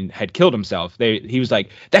their mind had killed himself, he was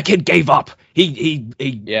like, that kid gave up. He's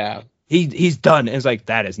done. And it's like,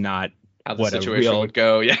 that is not how the what situation would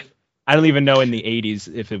go. Yeah. I don't even know in the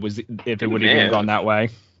 80s if it would have even gone that way.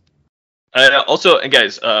 Also, and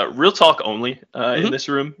guys, real talk only in this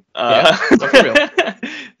room.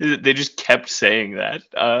 They just kept saying that,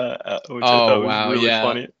 which I thought was really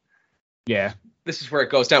funny. Yeah. This is where it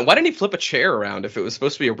goes down. Why didn't he flip a chair around if it was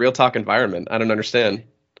supposed to be a real talk environment? I don't understand.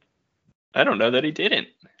 I don't know that he didn't.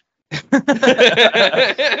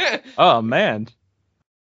 Oh, man.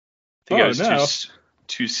 I think I was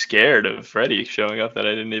too scared of Freddy showing up that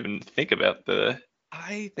I didn't even think about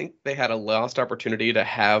I think they had a lost opportunity to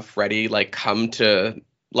have Freddy like come to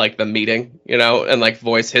like the meeting, you know, and like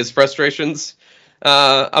voice his frustrations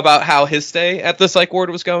about how his stay at the psych ward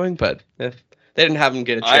was going, but they didn't have him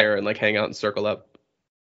get a chair and like hang out and circle up.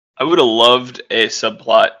 I would have loved a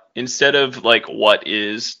subplot instead of like what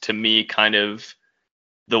is to me kind of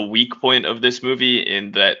the weak point of this movie,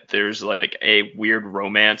 in that there's like a weird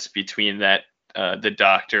romance between that the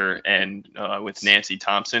doctor and with Nancy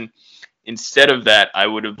Thompson. Instead of that, I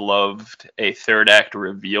would have loved a third act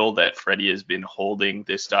reveal that Freddy has been holding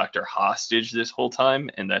this doctor hostage this whole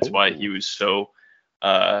time, and that's why he was so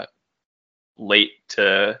late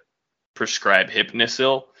to prescribe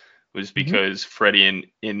Hypnosil, was because Freddy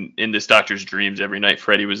in this doctor's dreams every night,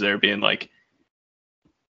 Freddy was there being like,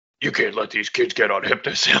 you can't let these kids get on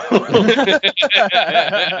Hypnosil.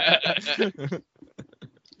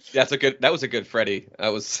 That was a good Freddy. That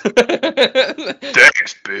was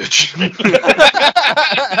Thanks, bitch.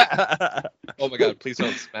 Oh my god, please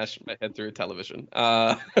don't smash my head through a television.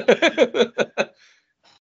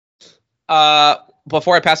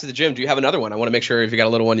 Before I pass it to Jim, do you have another one? I want to make sure if you got a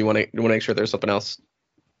little one, you want to make sure there's something else.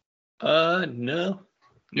 No,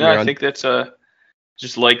 I think that's I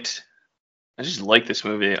just like this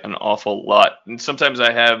movie an awful lot, and sometimes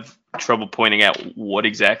I have trouble pointing out what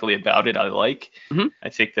exactly about it I like. I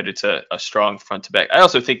think that it's a strong front to back. I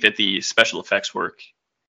also think that the special effects work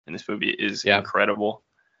in this movie is incredible.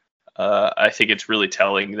 I think it's really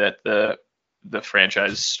telling that the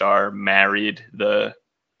franchise star married the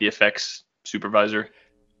VFX supervisor.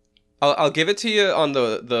 I'll give it to you on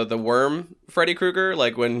the worm Freddy Krueger,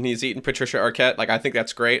 like when he's eating Patricia Arquette. Like, I think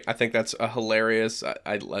that's great. I think that's hilarious.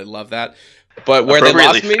 I love that. But where they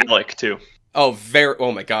lost me, phallic too. Oh,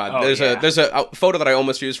 oh my God. Oh, There's a photo that I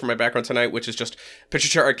almost used for my background tonight, which is just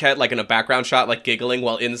Patricia Arquette, like in a background shot, like giggling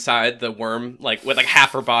while inside the worm, like with like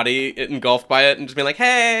half her body engulfed by it and just being like,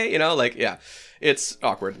 hey, like, yeah, it's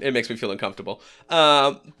awkward. It makes me feel uncomfortable.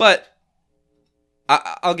 But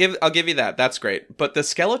I'll give you that. That's great. But the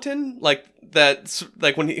skeleton, like that's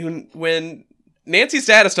like when Nancy's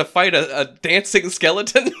dad has to fight a dancing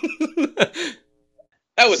skeleton.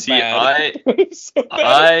 That was bad.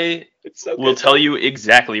 I will tell you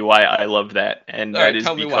exactly why I loved that, and that is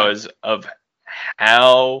because of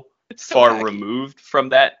how far removed from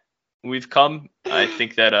that we've come. I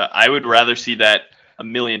think that I would rather see that a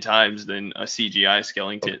million times than a CGI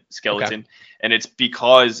skeleton, and it's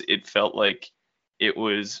because it felt like it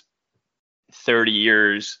was 30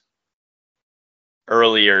 years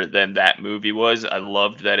earlier than that movie was. I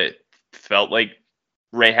loved that it felt like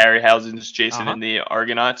Ray Harryhausen's Jason and the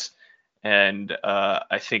Argonauts, and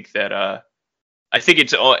I think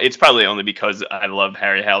it's probably only because I love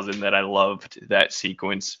Harryhausen that I loved that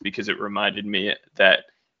sequence, because it reminded me that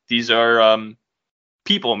these are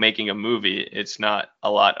people making a movie. It's not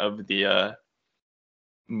a lot of the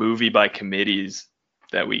movie by committees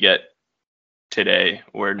that we get today,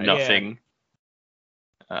 where nothing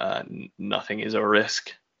is a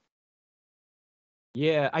risk.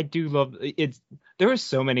 Yeah, I do love it. There were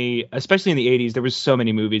so many, especially in the 80s, there was so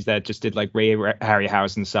many movies that just did like Ray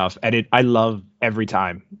Harryhausen stuff. And I love every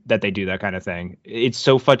time that they do that kind of thing. It's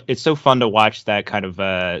so fun. It's so fun to watch that kind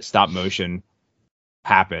of stop motion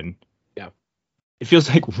happen. Yeah. It feels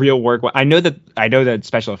like real work. I know that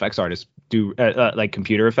special effects artists do like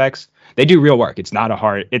computer effects. They do real work. It's not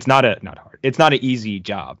an easy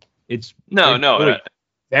job. It's really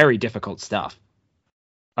very difficult stuff.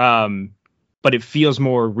 But it feels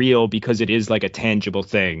more real because it is like a tangible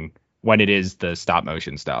thing when it is the stop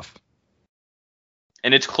motion stuff.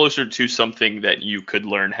 And it's closer to something that you could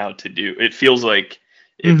learn how to do. It feels like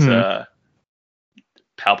it's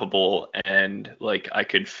palpable, and like I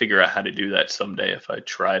could figure out how to do that someday if I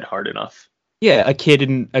tried hard enough. Yeah, a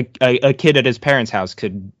kid at his parents' house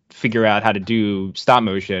could figure out how to do stop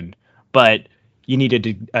motion, but you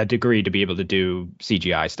needed a degree to be able to do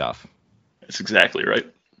CGI stuff. That's exactly right.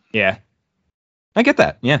 Yeah. I get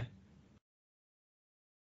that, yeah.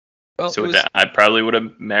 Well, so with that, I probably would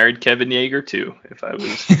have married Kevin Yeager too if I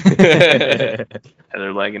was Heather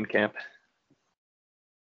Langenkamp.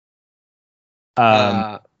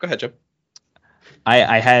 Go ahead, Jim.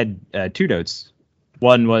 I had two notes.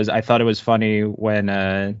 One was I thought it was funny when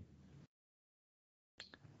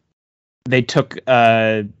they took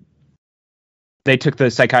the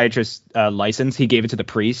psychiatrist's license. He gave it to the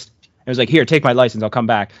priest. It was like, here, take my license. I'll come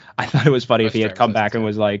back. I thought it was funny if he had come back and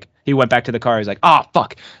was like, he went back to the car. He's like, oh,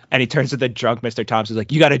 fuck. And he turns to the drunk Mr. Thompson. He's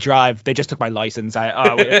like, you got to drive. They just took my license.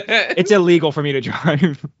 It's illegal for me to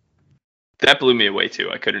drive. That blew me away too.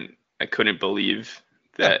 I couldn't believe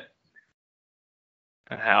that,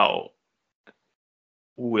 how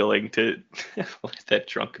willing to let that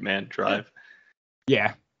drunk man drive.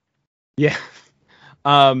 Yeah. Yeah.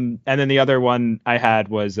 And then the other one I had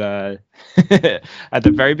was at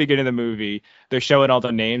the very beginning of the movie, they're showing all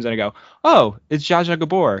the names, and I go, oh, it's Zsa Zsa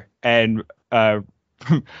Gabor. And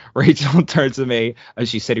Rachel turns to me, and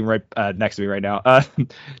she's sitting right next to me right now.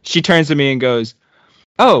 She turns to me and goes,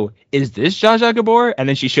 oh, is this Zsa Zsa Gabor? And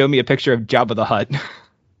then she showed me a picture of Jabba the Hutt.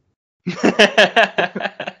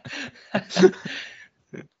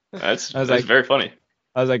 That's very funny.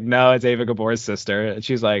 I was like, no, it's Ava Gabor's sister. And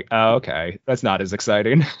she's like, oh, okay. That's not as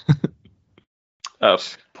exciting.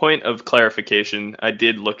 Point of clarification. I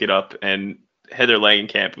did look it up, and Heather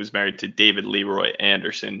Langenkamp was married to David Leroy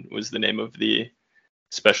Anderson, was the name of the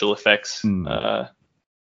special effects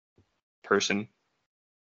person.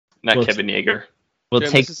 Not Kevin Yeager. We'll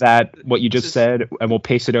take what you just said, and we'll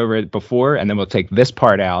paste it over before, and then we'll take this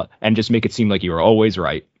part out and just make it seem like you were always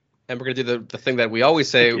right. And we're going to do the thing that we always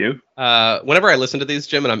say. Whenever I listen to these,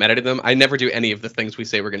 Jim, and I'm editing them, I never do any of the things we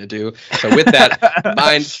say we're going to do. So with that in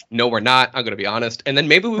mind, no, we're not. I'm going to be honest. And then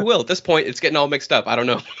maybe we will. At this point, it's getting all mixed up. I don't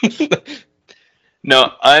know.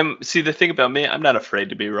 No, the thing about me, I'm not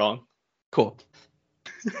afraid to be wrong. Cool.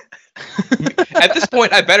 At this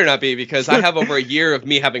point, I better not be, because I have over a year of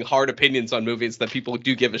me having hard opinions on movies that people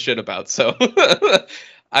do give a shit about. So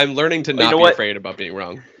I'm learning to not be afraid about being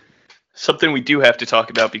wrong. Something we do have to talk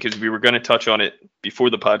about, because we were going to touch on it before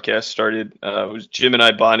the podcast started, was Jim and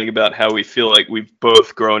I bonding about how we feel like we've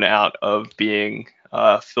both grown out of being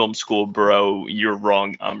film school bro, you're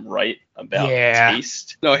wrong, I'm right about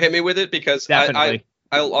taste. No, hit me with it, because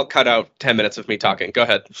I'll cut out 10 minutes of me talking. Go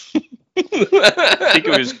ahead. I think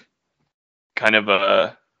it was kind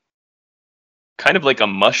of kind of like a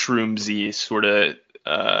mushroomsy sort of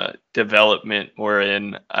development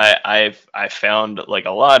wherein I found like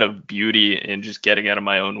a lot of beauty in just getting out of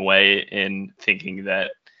my own way and thinking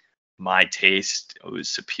that my taste was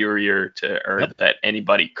superior to, or that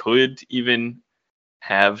anybody could even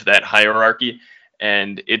have that hierarchy.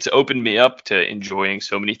 And it's opened me up to enjoying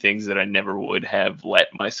so many things that I never would have let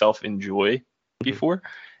myself enjoy before.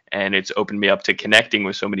 And it's opened me up to connecting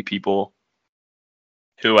with so many people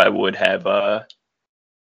who I would have, I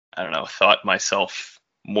don't know, thought myself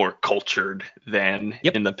more cultured than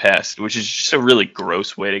in the past, which is just a really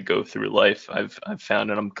gross way to go through life. I've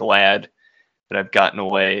found, and I'm glad that I've gotten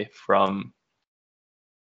away from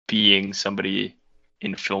being somebody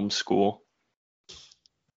in film school.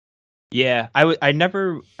 Yeah, I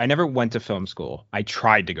never went to film school. I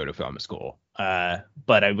tried to go to film school,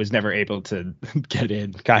 but I was never able to get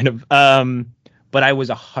in, kind of. But I was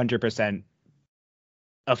 100%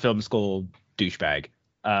 a film school douchebag.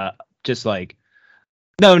 Just like,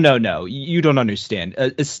 no, you don't understand.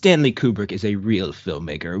 Stanley Kubrick is a real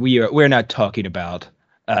filmmaker. We're not talking about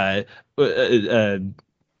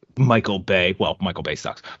Michael Bay. Well, Michael Bay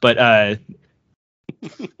sucks, but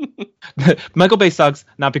Michael Bay sucks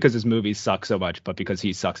not because his movies suck so much, but because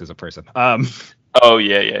he sucks as a person. Oh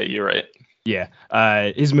yeah, you're right. Yeah,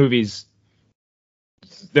 his movies,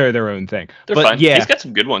 they're their own thing. They're but fine. Yeah, He's got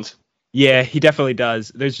some good ones. Yeah, he definitely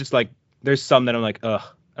does. There's some that I'm like, ugh,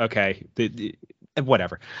 okay,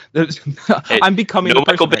 whatever. I'm becoming no a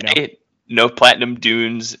person Michael right Bay, no Platinum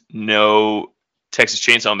Dunes, no Texas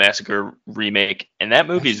Chainsaw Massacre remake, and that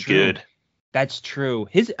movie's good. That's true.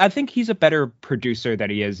 I think he's a better producer than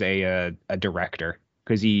he is a director,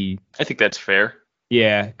 because I think that's fair.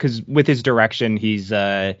 Yeah, because with his direction, he's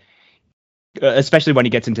especially when he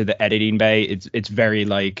gets into the editing bay, it's very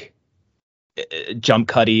like jump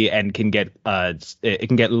cutty and can get it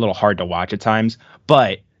can get a little hard to watch at times.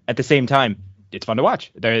 But at the same time, it's fun to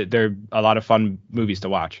watch. They're a lot of fun movies to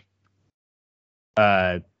watch.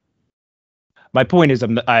 My point is,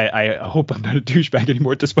 I hope I'm not a douchebag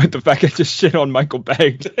anymore, despite the fact I just shit on Michael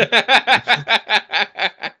Bay.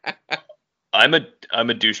 I'm a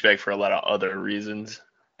douchebag for a lot of other reasons.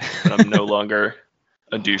 But I'm no longer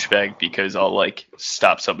a douchebag because I'll like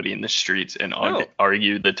stop somebody in the streets and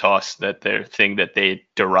argue the toss that their thing that they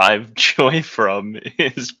derive joy from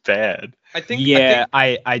is bad.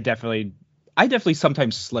 I definitely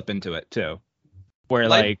sometimes slip into it too, where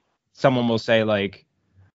like someone will say like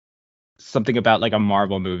something about like a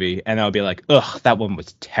Marvel movie, and I'll be like, ugh, that one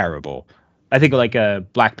was terrible. I think like a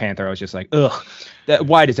Black Panther, I was just like, ugh,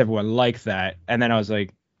 why does everyone like that? And then I was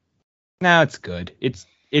like, nah, it's good. It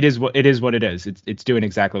is what it is. It's doing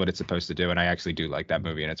exactly what it's supposed to do, and I actually do like that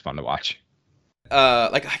movie, and it's fun to watch.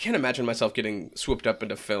 Like I can't imagine myself getting swooped up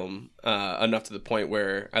into film enough to the point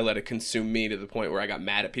where I let it consume me to the point where I got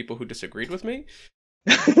mad at people who disagreed with me.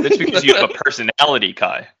 That's because you have a personality,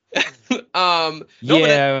 Kai.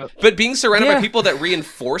 But being surrounded by people that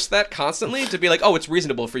reinforce that constantly to be like, oh, it's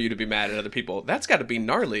reasonable for you to be mad at other people, that's got to be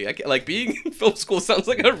gnarly. Like being in film school sounds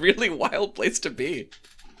like a really wild place to be.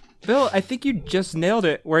 Bill, I think you just nailed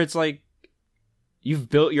it, where it's like you've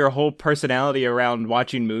built your whole personality around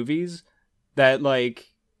watching movies that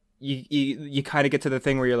like you kind of get to the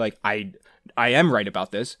thing where you're like, I am right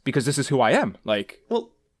about this because this is who I am. Like,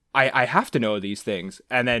 well, I have to know these things.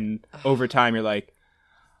 And then over time you're like,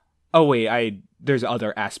 oh wait, there's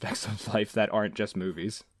other aspects of life that aren't just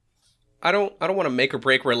movies. I don't want to make or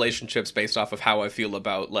break relationships based off of how I feel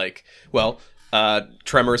about like, well,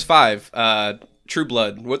 Tremors 5, True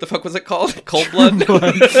Blood. What the fuck was it called? Cold Blood?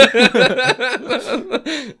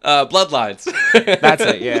 Bloodlines. That's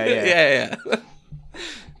it. Yeah.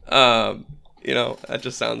 You know, that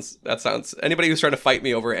sounds anybody who's trying to fight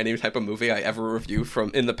me over any type of movie I ever review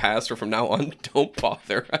from in the past or from now on, don't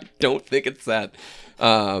bother. I don't think it's that.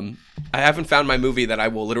 I haven't found my movie that I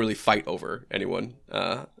will literally fight over anyone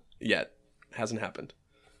yet. It hasn't happened.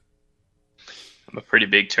 I'm a pretty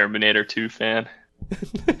big Terminator 2 fan.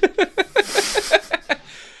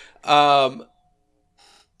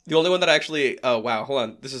 The only one that I actually, oh wow, hold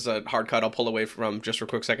on, this is a hard cut I'll pull away from just for a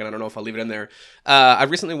quick second. I don't know if I'll leave it in there. I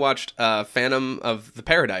recently watched Phantom of the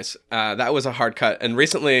Paradise. That was a hard cut, and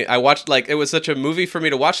recently I watched, like, it was such a movie for me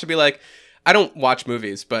to watch to be like, I don't watch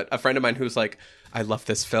movies, but a friend of mine who's like, I love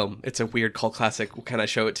this film, it's a weird cult classic, can I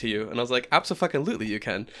show it to you? And I was like, abso-fucking-lutely you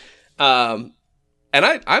can. And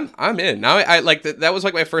I'm in now. I like that was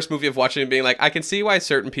like my first movie of watching and being like, I can see why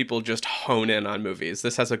certain people just hone in on movies.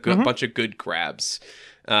 This has a good bunch of good grabs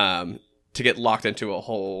to get locked into a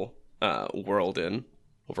whole world in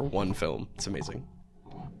over one film. It's amazing.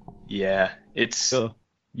 Yeah, it's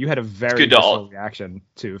you had a very visceral reaction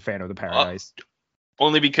to Phantom of the Paradise.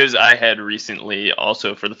 Only because I had recently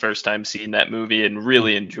also for the first time seen that movie and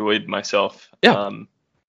really enjoyed myself. Yeah.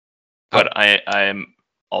 But I am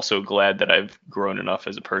also glad that I've grown enough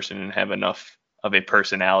as a person and have enough of a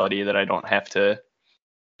personality that I don't have to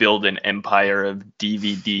build an empire of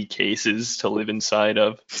DVD cases to live inside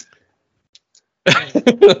of.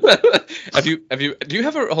 Have you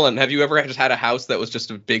ever just had a house that was just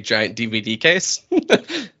a big giant DVD case?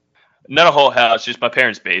 Not a whole house, just my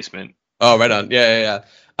parents' basement. Oh, right on. Yeah.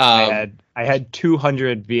 I had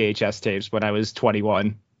 200 VHS tapes when I was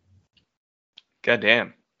 21. God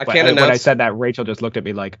damn. When I said that, Rachel just looked at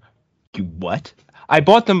me like, "You what?" I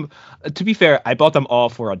bought them. To be fair, I bought them all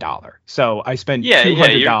for $1. So I spent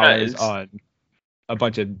 $200 on a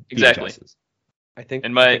bunch of VHSs. Exactly. I think.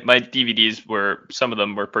 And my DVDs some of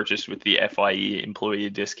them were purchased with the FYE employee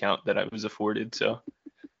discount that I was afforded. So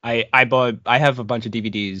I have a bunch of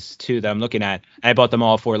DVDs too that I'm looking at. I bought them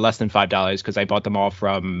all for less than $5 because I bought them all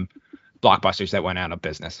from Blockbusters that went out of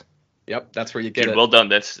business. Yep, that's where you get it. Well done.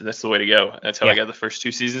 That's the way to go. That's how I got the first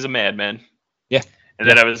 2 seasons of Mad Men. Yeah. And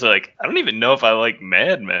then I was like, I don't even know if I like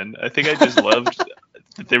Mad Men. I think I just loved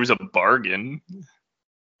that there was a bargain.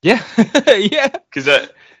 Yeah. Yeah. Because then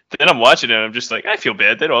I'm watching it and I'm just like, I feel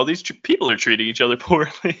bad that all these people are treating each other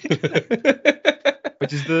poorly.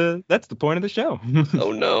 Which is that's the point of the show.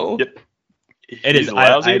 Oh no. Yep. It is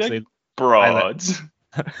lousy actually broads.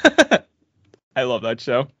 I love that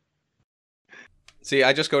show. See,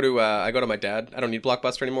 I just go to my dad. I don't need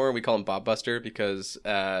Blockbuster anymore. We call him Bob Buster because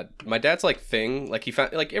my dad's like thing. Like he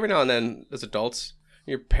found like every now and then as adults,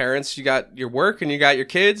 your parents, you got your work and you got your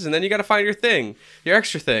kids, and then you got to find your thing, your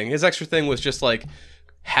extra thing. His extra thing was just like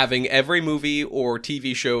having every movie or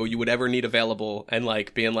TV show you would ever need available, and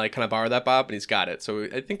like being like, "Can I borrow that, Bob?" And he's got it. So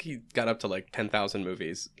I think he got up to like 10,000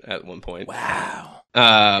 movies at one point. Wow.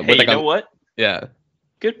 Hey, you know what? Yeah.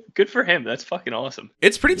 Good for him. That's fucking awesome.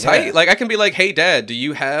 It's pretty tight. Like I can be like, "Hey Dad, do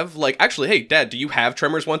you have hey Dad, do you have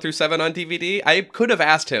Tremors 1 through 7 on DVD?" I could have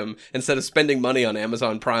asked him instead of spending money on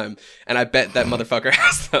Amazon Prime, and I bet that motherfucker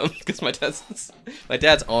has them because my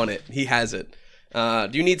dad's on it. He has it.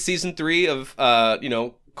 Do you need season 3 of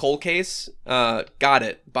Cold Case? Got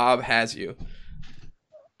it. Bob has you.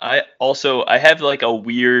 I have like a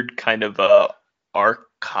weird kind of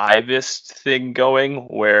archivist thing going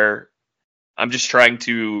where I'm just trying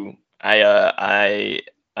to I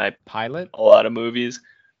pilot a lot of movies,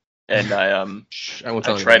 and I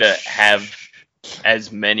try to have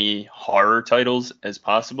as many horror titles as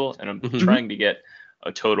possible, and I'm trying to get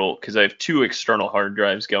a total because I have 2 external hard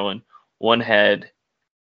drives going. One had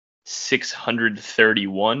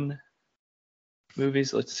 631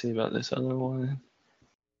 movies. Let's see about this other one.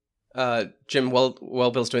 Jim,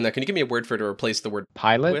 while Bill's doing that, can you give me a word for it to replace the word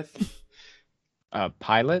pilot with?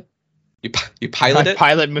 Pilot. You pilot it?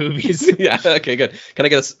 Pilot movies. Yeah. Okay. Good. Can I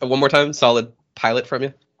get one more time? Solid pilot from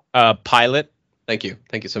you. Pilot. Thank you.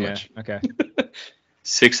 Thank you so much. Okay.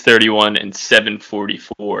 631 and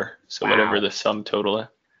 744. So wow. Whatever the sum total is.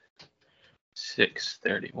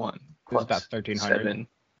 631. Plus about 1,300.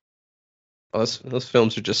 Oh, those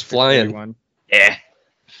films are just flying. Yeah.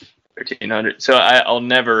 1,300. So I'll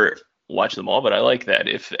never watch them all, but I like that.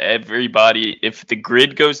 If the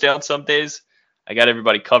grid goes down some days, I got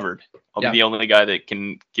everybody covered. I'll be the only guy that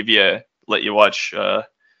can let you watch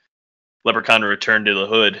Leprechaun Return to the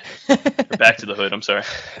Hood. Or Back to the Hood, I'm sorry.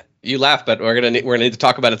 You laugh, but we're gonna need to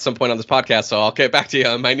talk about it at some point on this podcast, so I'll get back to you.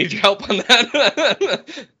 I might need your help on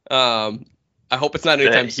that. I hope it's not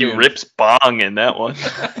anytime soon. He rips bong in that one.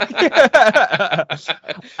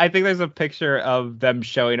 I think there's a picture of them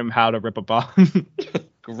showing him how to rip a bong.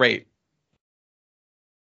 Great.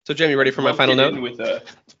 So, Jim, you ready for my final note?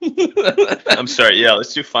 I'm sorry. Yeah,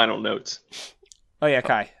 let's do final notes. Oh yeah,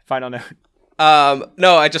 Kai. Final note.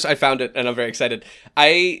 No, I found it and I'm very excited.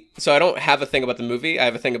 So I don't have a thing about the movie. I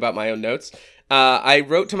have a thing about my own notes. I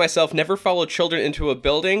wrote to myself, never follow children into a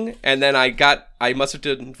building. And then I must have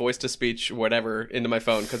done voice to speech, whatever, into my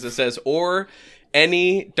phone. Cause it says, or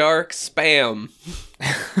any dark spam.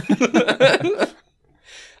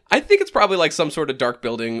 I think it's probably like some sort of dark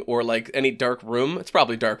building or like any dark room. It's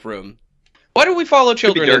probably dark room. Why do we follow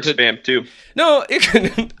children dark spam too? No, it can,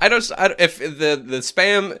 if the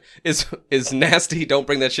spam is nasty, don't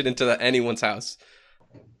bring that shit into anyone's house.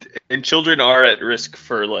 And children are at risk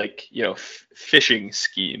for phishing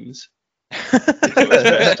schemes.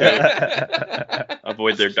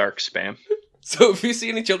 Avoid their dark spam. So if you see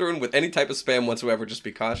any children with any type of spam whatsoever, just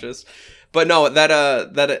be cautious. But no,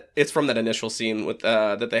 that it's from that initial scene with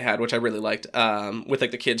that they had, which I really liked, with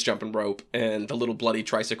like the kids jumping rope and the little bloody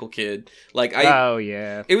tricycle kid. Oh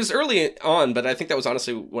yeah, it was early on, but I think that was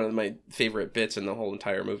honestly one of my favorite bits in the whole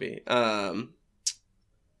entire movie.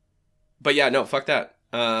 But yeah, no, fuck that.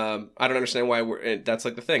 I don't understand why that's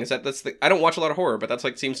like the thing. I don't watch a lot of horror, but that's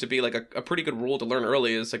like seems to be like a pretty good rule to learn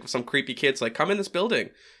early. Is like some creepy kids like, come in this building.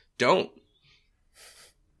 Don't.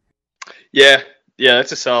 Yeah,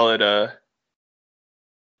 that's a solid.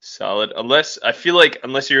 Unless I feel like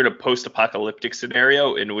you're in a post-apocalyptic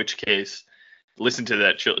scenario, in which case, listen to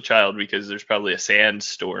that child, because there's probably a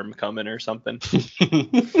sandstorm coming or something.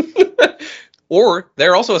 Or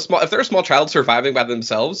they're also if they're a small child surviving by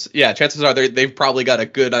themselves, yeah, chances are they've probably got a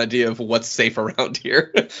good idea of what's safe around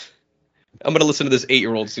here. I'm gonna listen to this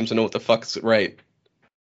 8-year-old who seems to know what the fuck's right.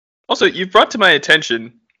 Also, you've brought to my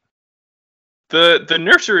attention the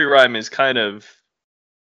nursery rhyme is kind of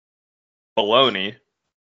baloney.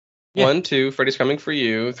 Yeah. 1, 2, Freddy's coming for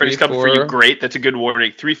you. 3, Freddy's coming 4, for you. Great, that's a good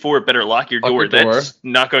warning. 3, 4, better lock your door. That's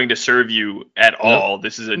not going to serve you at all.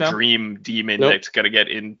 This is a dream demon that's gonna get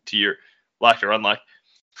into your locked or unlocked.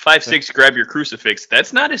 5, 6, grab your crucifix.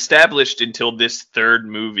 That's not established until this third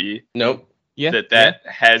movie. Nope. That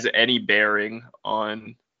has any bearing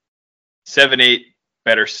on 7, 8.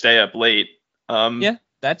 Better stay up late. Yeah,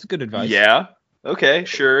 that's good advice. Yeah. Okay,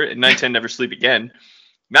 sure. And 9, 10, never sleep again.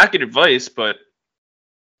 Not good advice, but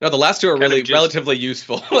no, the last two are really relatively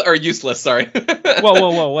useful or useless. Sorry.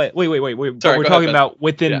 Whoa, wait. Sorry, we're talking about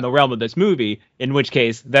within the realm of this movie, in which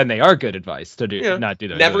case, then they are good advice to do. Not do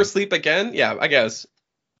those. Never sleep again. Yeah, I guess.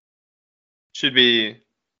 Should be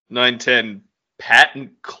 9, 10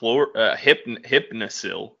 patent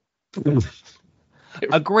hypnosil.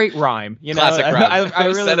 A great rhyme, you know. Classic rhyme. I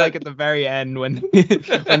really like at the very end when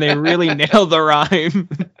they really nail the rhyme.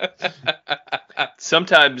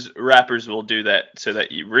 Sometimes rappers will do that so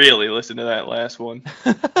that you really listen to that last one.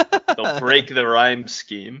 They'll break the rhyme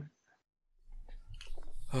scheme.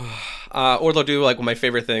 Or they'll do like my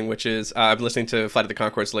favorite thing, which is I've been listening to Flight of the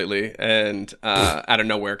Conchords lately, and out of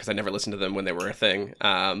nowhere, because I never listened to them when they were a thing.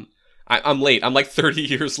 I'm late. I'm like 30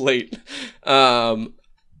 years late.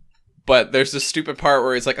 But there's this stupid part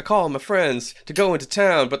where it's like, I call my friends to go into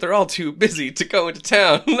town, but they're all too busy to go into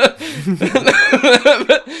town.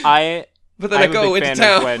 But then I go into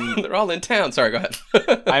town when they're all in town. Sorry, go ahead.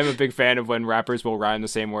 I'm a big fan of when rappers will rhyme the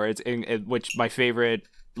same words, which my favorite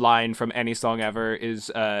line from any song ever is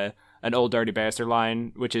an Old Dirty Bastard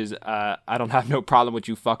line, which is, I don't have no problem with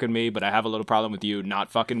you fucking me, but I have a little problem with you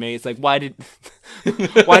not fucking me. It's like, why did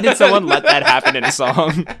someone let that happen in a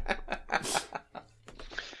song?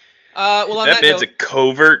 That man's a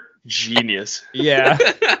covert genius. Yeah.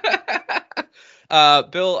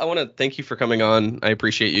 Bill, I want to thank you for coming on. I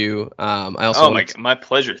appreciate you. I also my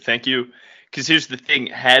pleasure. Thank you. Because here's the thing: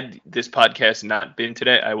 had this podcast not been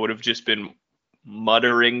today, I would have just been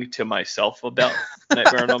muttering to myself about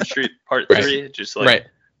Nightmare on Elm Street Part 3, just like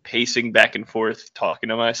pacing back and forth, talking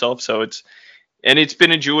to myself. So it's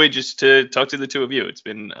been a joy just to talk to the two of you. It's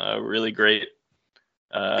been a really great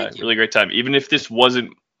time. Even if this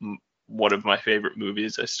wasn't one of my favorite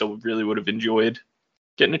movies, I still really would have enjoyed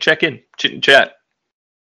getting to check in, chit and chat.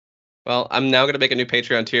 Well, I'm now going to make a new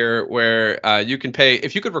Patreon tier where you can pay,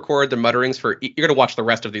 if you could record the mutterings for, you're going to watch the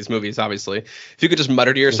rest of these movies, obviously. If you could just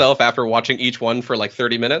mutter to yourself after watching each one for like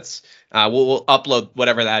 30 minutes, we'll upload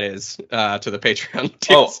whatever that is to the Patreon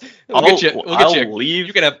tiers. We'll get you.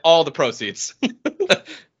 You can have all the proceeds.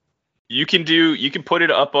 You can put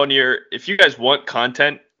it up on if you guys want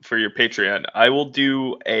content for your Patreon, I will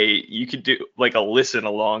do you could do like a listen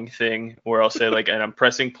along thing where I'll say like, and I'm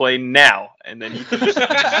pressing play now, and then you can just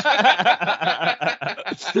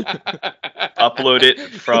upload it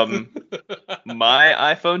from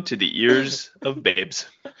my iPhone to the ears of babes.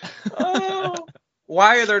 Oh,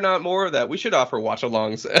 why are there not more of that? We should offer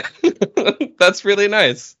watch-alongs. That's really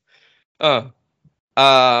nice. Yeah,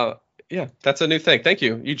 that's a new thing. Thank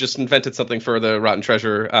you. You just invented something for the Rotten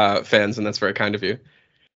Treasure fans, and that's very kind of you.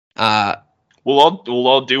 We'll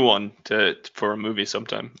all do one for a movie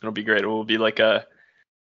sometime. It'll be great. It will be like a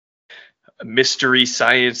Mystery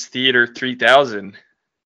Science Theater 3000.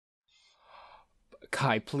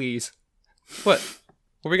 Kai, please. What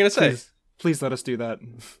were we gonna say? Please let us do that.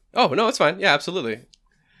 Oh no, it's fine. Yeah, absolutely.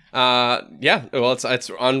 Yeah. Well, it's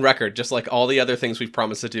on record, just like all the other things we've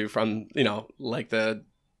promised to do. From like I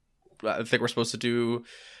think we're supposed to do.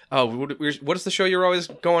 Oh, what is the show you're always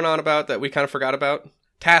going on about that we kind of forgot about?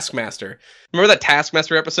 Taskmaster. Remember that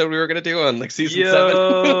Taskmaster episode we were going to do on like season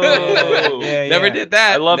 7? Never did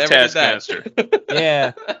that. I love Taskmaster.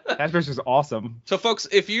 Yeah. Taskmaster's awesome. So folks,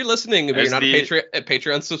 if you're listening, if you're not a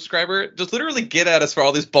Patreon subscriber, just literally get at us for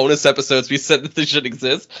all these bonus episodes we said that they should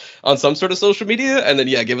exist on some sort of social media, and then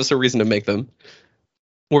give us a reason to make them.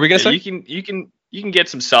 What were we gonna say? You can get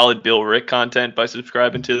some solid Bill Rick content by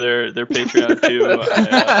subscribing to their Patreon too.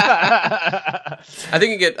 I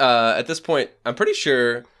think you get at this point. I'm pretty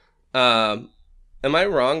sure. Am I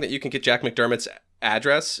wrong that you can get Jack McDermott's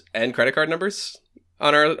address and credit card numbers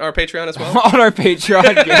on our Patreon as well? On our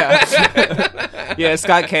Patreon, yeah. Yeah,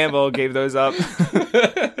 Scott Campbell gave those up.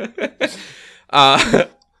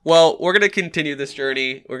 Well, we're going to continue this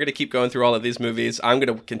journey. We're going to keep going through all of these movies. I'm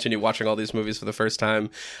going to continue watching all these movies for the first time.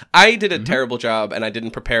 I did a terrible job, and I didn't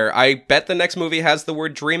prepare. I bet the next movie has the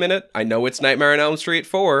word dream in it. I know it's Nightmare on Elm Street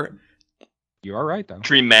 4. You are right, though.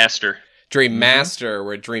 Dream Master. Dream Master.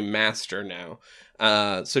 We're Dream Master now.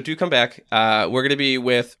 So do come back. We're going to be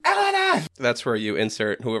with Elena. That's where you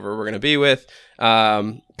insert whoever we're going to be with,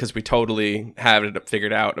 because we totally have it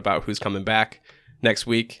figured out about who's coming back next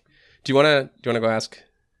week. Do you want to go ask?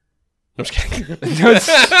 I'm just kidding.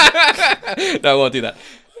 No, I won't do that.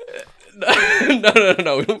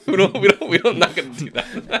 No. We don't not gonna do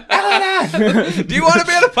that. Do you want to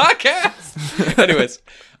be on a podcast? Anyways,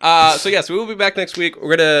 so yes, we will be back next week.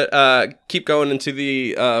 We're gonna keep going into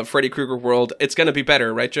the Freddy Krueger world. It's gonna be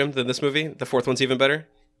better, right, Jim, than this movie? The fourth one's even better.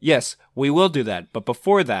 Yes, we will do that. But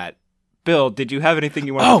before that, Bill, did you have anything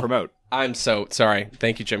you wanted to promote? I'm so sorry.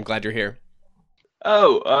 Thank you, Jim. Glad you're here.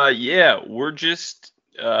 Oh, yeah, we're just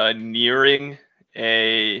nearing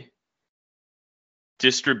a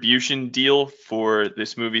distribution deal for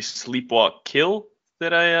this movie Sleepwalk Kill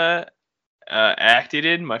that I acted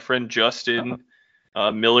in. My friend Justin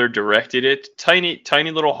Miller directed it. Tiny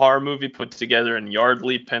little horror movie put together in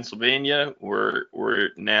Yardley, Pennsylvania. We're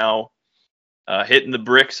now hitting the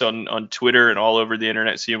bricks on Twitter and all over the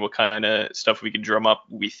internet, seeing what kind of stuff we can drum up.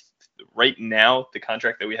 Right now, the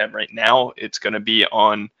contract that we have right now, it's going to be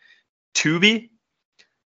on Tubi.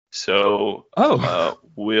 So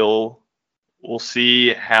we'll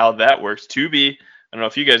see how that works. Tubi, I don't know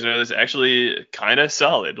if you guys know this, actually kind of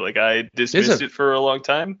solid. Like, I dismissed it for a long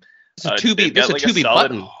time. It's a Tubi. There's a Tubi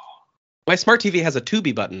button. My smart TV has a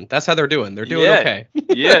Tubi button. That's how they're doing. They're doing okay.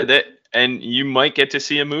 Yeah, and you might get to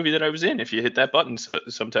see a movie that I was in if you hit that button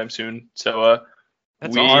sometime soon. So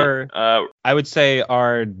that's I would say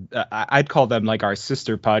I'd call them like our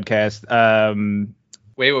sister podcast.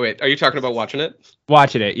 Wait. Are you talking about Watching It?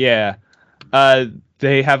 Watching It, yeah.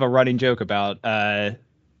 They have a running joke about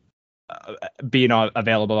being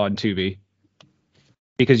available on Tubi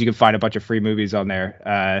because you can find a bunch of free movies on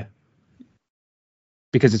there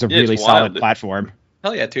because it's a really solid platform.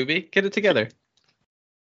 Hell yeah, Tubi. Get it together.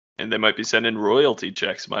 And they might be sending royalty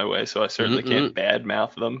checks my way, so I certainly can't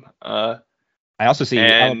badmouth them. I also see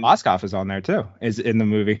Ellen Boskoff is on there too, is in the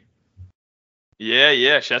movie.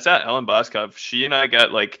 Yeah. Shouts out Ellen Boskoff. She and I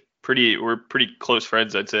got we're pretty close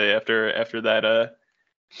friends, I'd say, after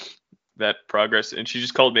that progress. And she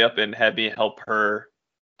just called me up and had me help her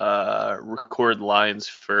record lines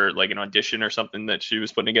for like an audition or something that she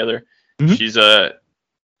was putting together. Mm-hmm. She's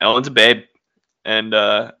Ellen's a babe, and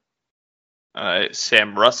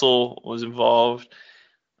Sam Russell was involved.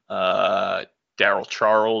 Daryl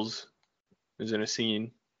Charles was in a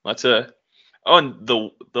scene. And the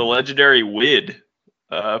legendary Wid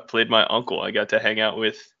played my uncle. I got to hang out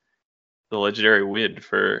with the legendary Wid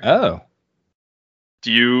for. Oh.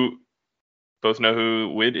 Do you both know who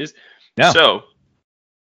Wid is? No. So,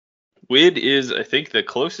 Wid is, I think, the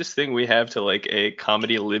closest thing we have to like a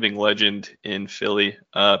comedy living legend in Philly.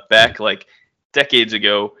 Back like decades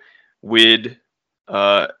ago, Wid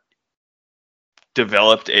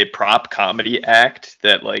developed a prop comedy act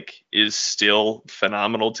that like is still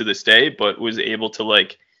phenomenal to this day, but was able to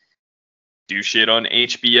like do shit on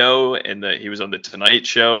HBO, and he was on the Tonight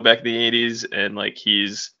Show back in the 80s, and like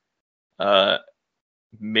he's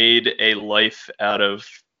made a life out of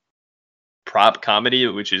prop comedy,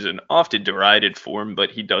 which is an often derided form,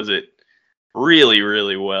 but he does it really,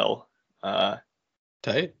 really well.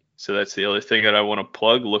 Tight. So that's the other thing that I want to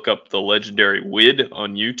plug. Look up the legendary Wid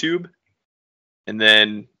on YouTube. And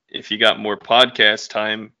then if you got more podcast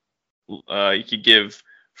time, you could give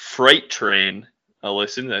Fright Train a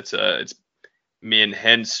listen. That's it's me and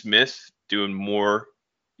Hen Smith doing more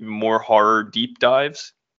horror deep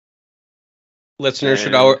dives. Listeners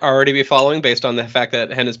should already be following based on the fact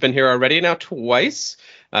that Hen has been here already now twice.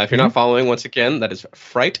 If you're not following, once again, that is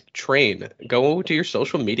Fright Train. Go to your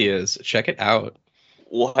social medias. Check it out.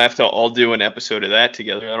 We'll have to all do an episode of that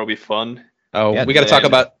together. That'll be fun. Oh, yeah, we got to talk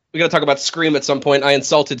about Scream at some point. I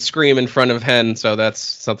insulted Scream in front of Hen, so that's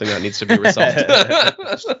something that needs to be resolved.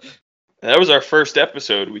 That was our first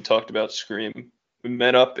episode. We talked about Scream. We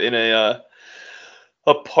met up in a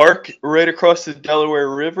park right across the Delaware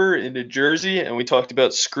River in New Jersey, and we talked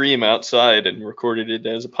about Scream outside and recorded it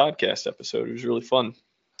as a podcast episode. It was really fun.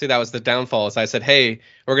 See, that was the downfall. Is I said, hey,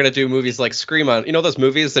 we're going to do movies like Scream on, you know, those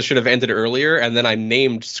movies that should have ended earlier. And then I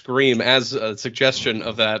named Scream as a suggestion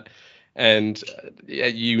of that. And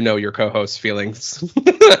you know your co-host's feelings.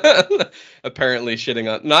 Apparently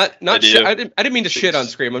shitting on I didn't mean to shit on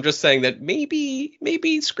Scream. I'm just saying that maybe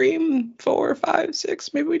Scream 4, 5,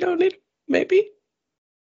 6, maybe we don't need it. Maybe.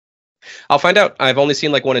 I'll find out. I've only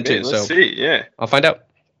seen like 1 and 2, let's see. Yeah. I'll find out.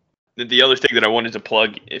 The other thing that I wanted to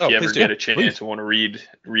plug, if you ever get a chance Please. and want to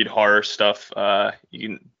read horror stuff, you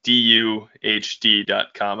can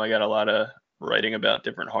duhd.com. I got a lot of writing about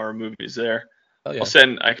different horror movies there. Oh, yeah.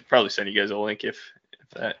 I could probably send you guys a link if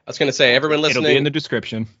that. I was going to say, everyone listening. It'll be in the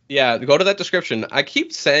description. Yeah, go to that description. I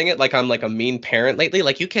keep saying it like I'm like a mean parent lately.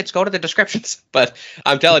 Like, you kids, go to the descriptions. But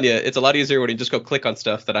I'm telling you, it's a lot easier when you just go click on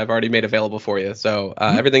stuff that I've already made available for you. So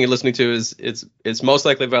everything you're listening to is most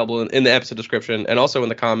likely available in the episode description and also in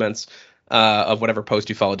the comments of whatever post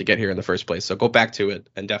you followed to get here in the first place. So go back to it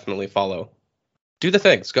and definitely follow. Do the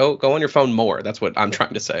things. Go on your phone more. That's what I'm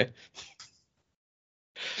trying to say.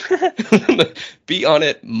 Be on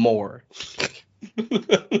it more.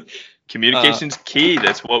 Communication's key.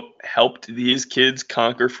 That's what helped these kids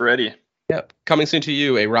conquer Freddy. Yep. Coming soon to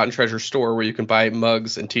you, a Rotten Treasure store where you can buy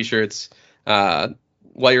mugs and t-shirts while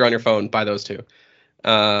you're on your phone. Buy those too.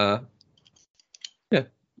 Yeah.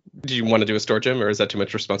 Do you want to do a store, Jim, or is that too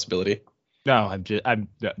much responsibility? No,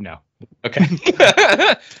 no. Okay.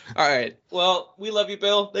 All right. Well, we love you,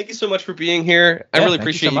 Bill. Thank you so much for being here. I really thank you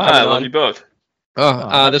appreciate so you much. coming I love on. you both.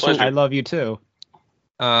 This was I love you too.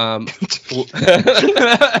 wait,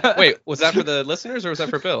 was that for the listeners or was that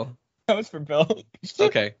for Bill? That was for Bill.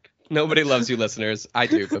 Okay. Nobody loves you, listeners. I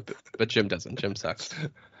do, but Jim doesn't. Jim sucks.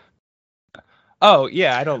 Oh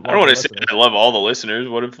yeah, I don't. I don't want to say I love all the listeners.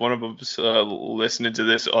 What if one of them's listening to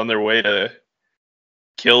this on their way to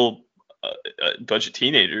kill a bunch of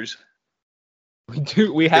teenagers? We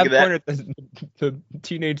do. We have Look at cornered the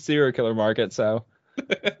teenage serial killer market. So.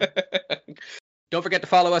 Don't forget to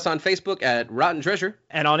follow us on Facebook at Rotten Treasure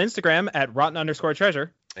And on Instagram at rotten_treasure.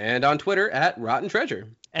 and on Twitter at Rotten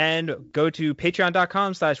Treasure. And go to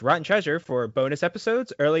patreon.com/rotten treasure for bonus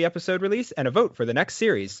episodes, early episode release, and a vote for the next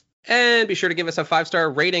series. And be sure to give us a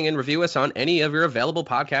 5-star rating and review us on any of your available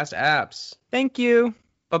podcast apps. Thank you.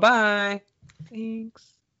 Bye-bye. Thanks.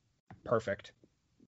 Perfect.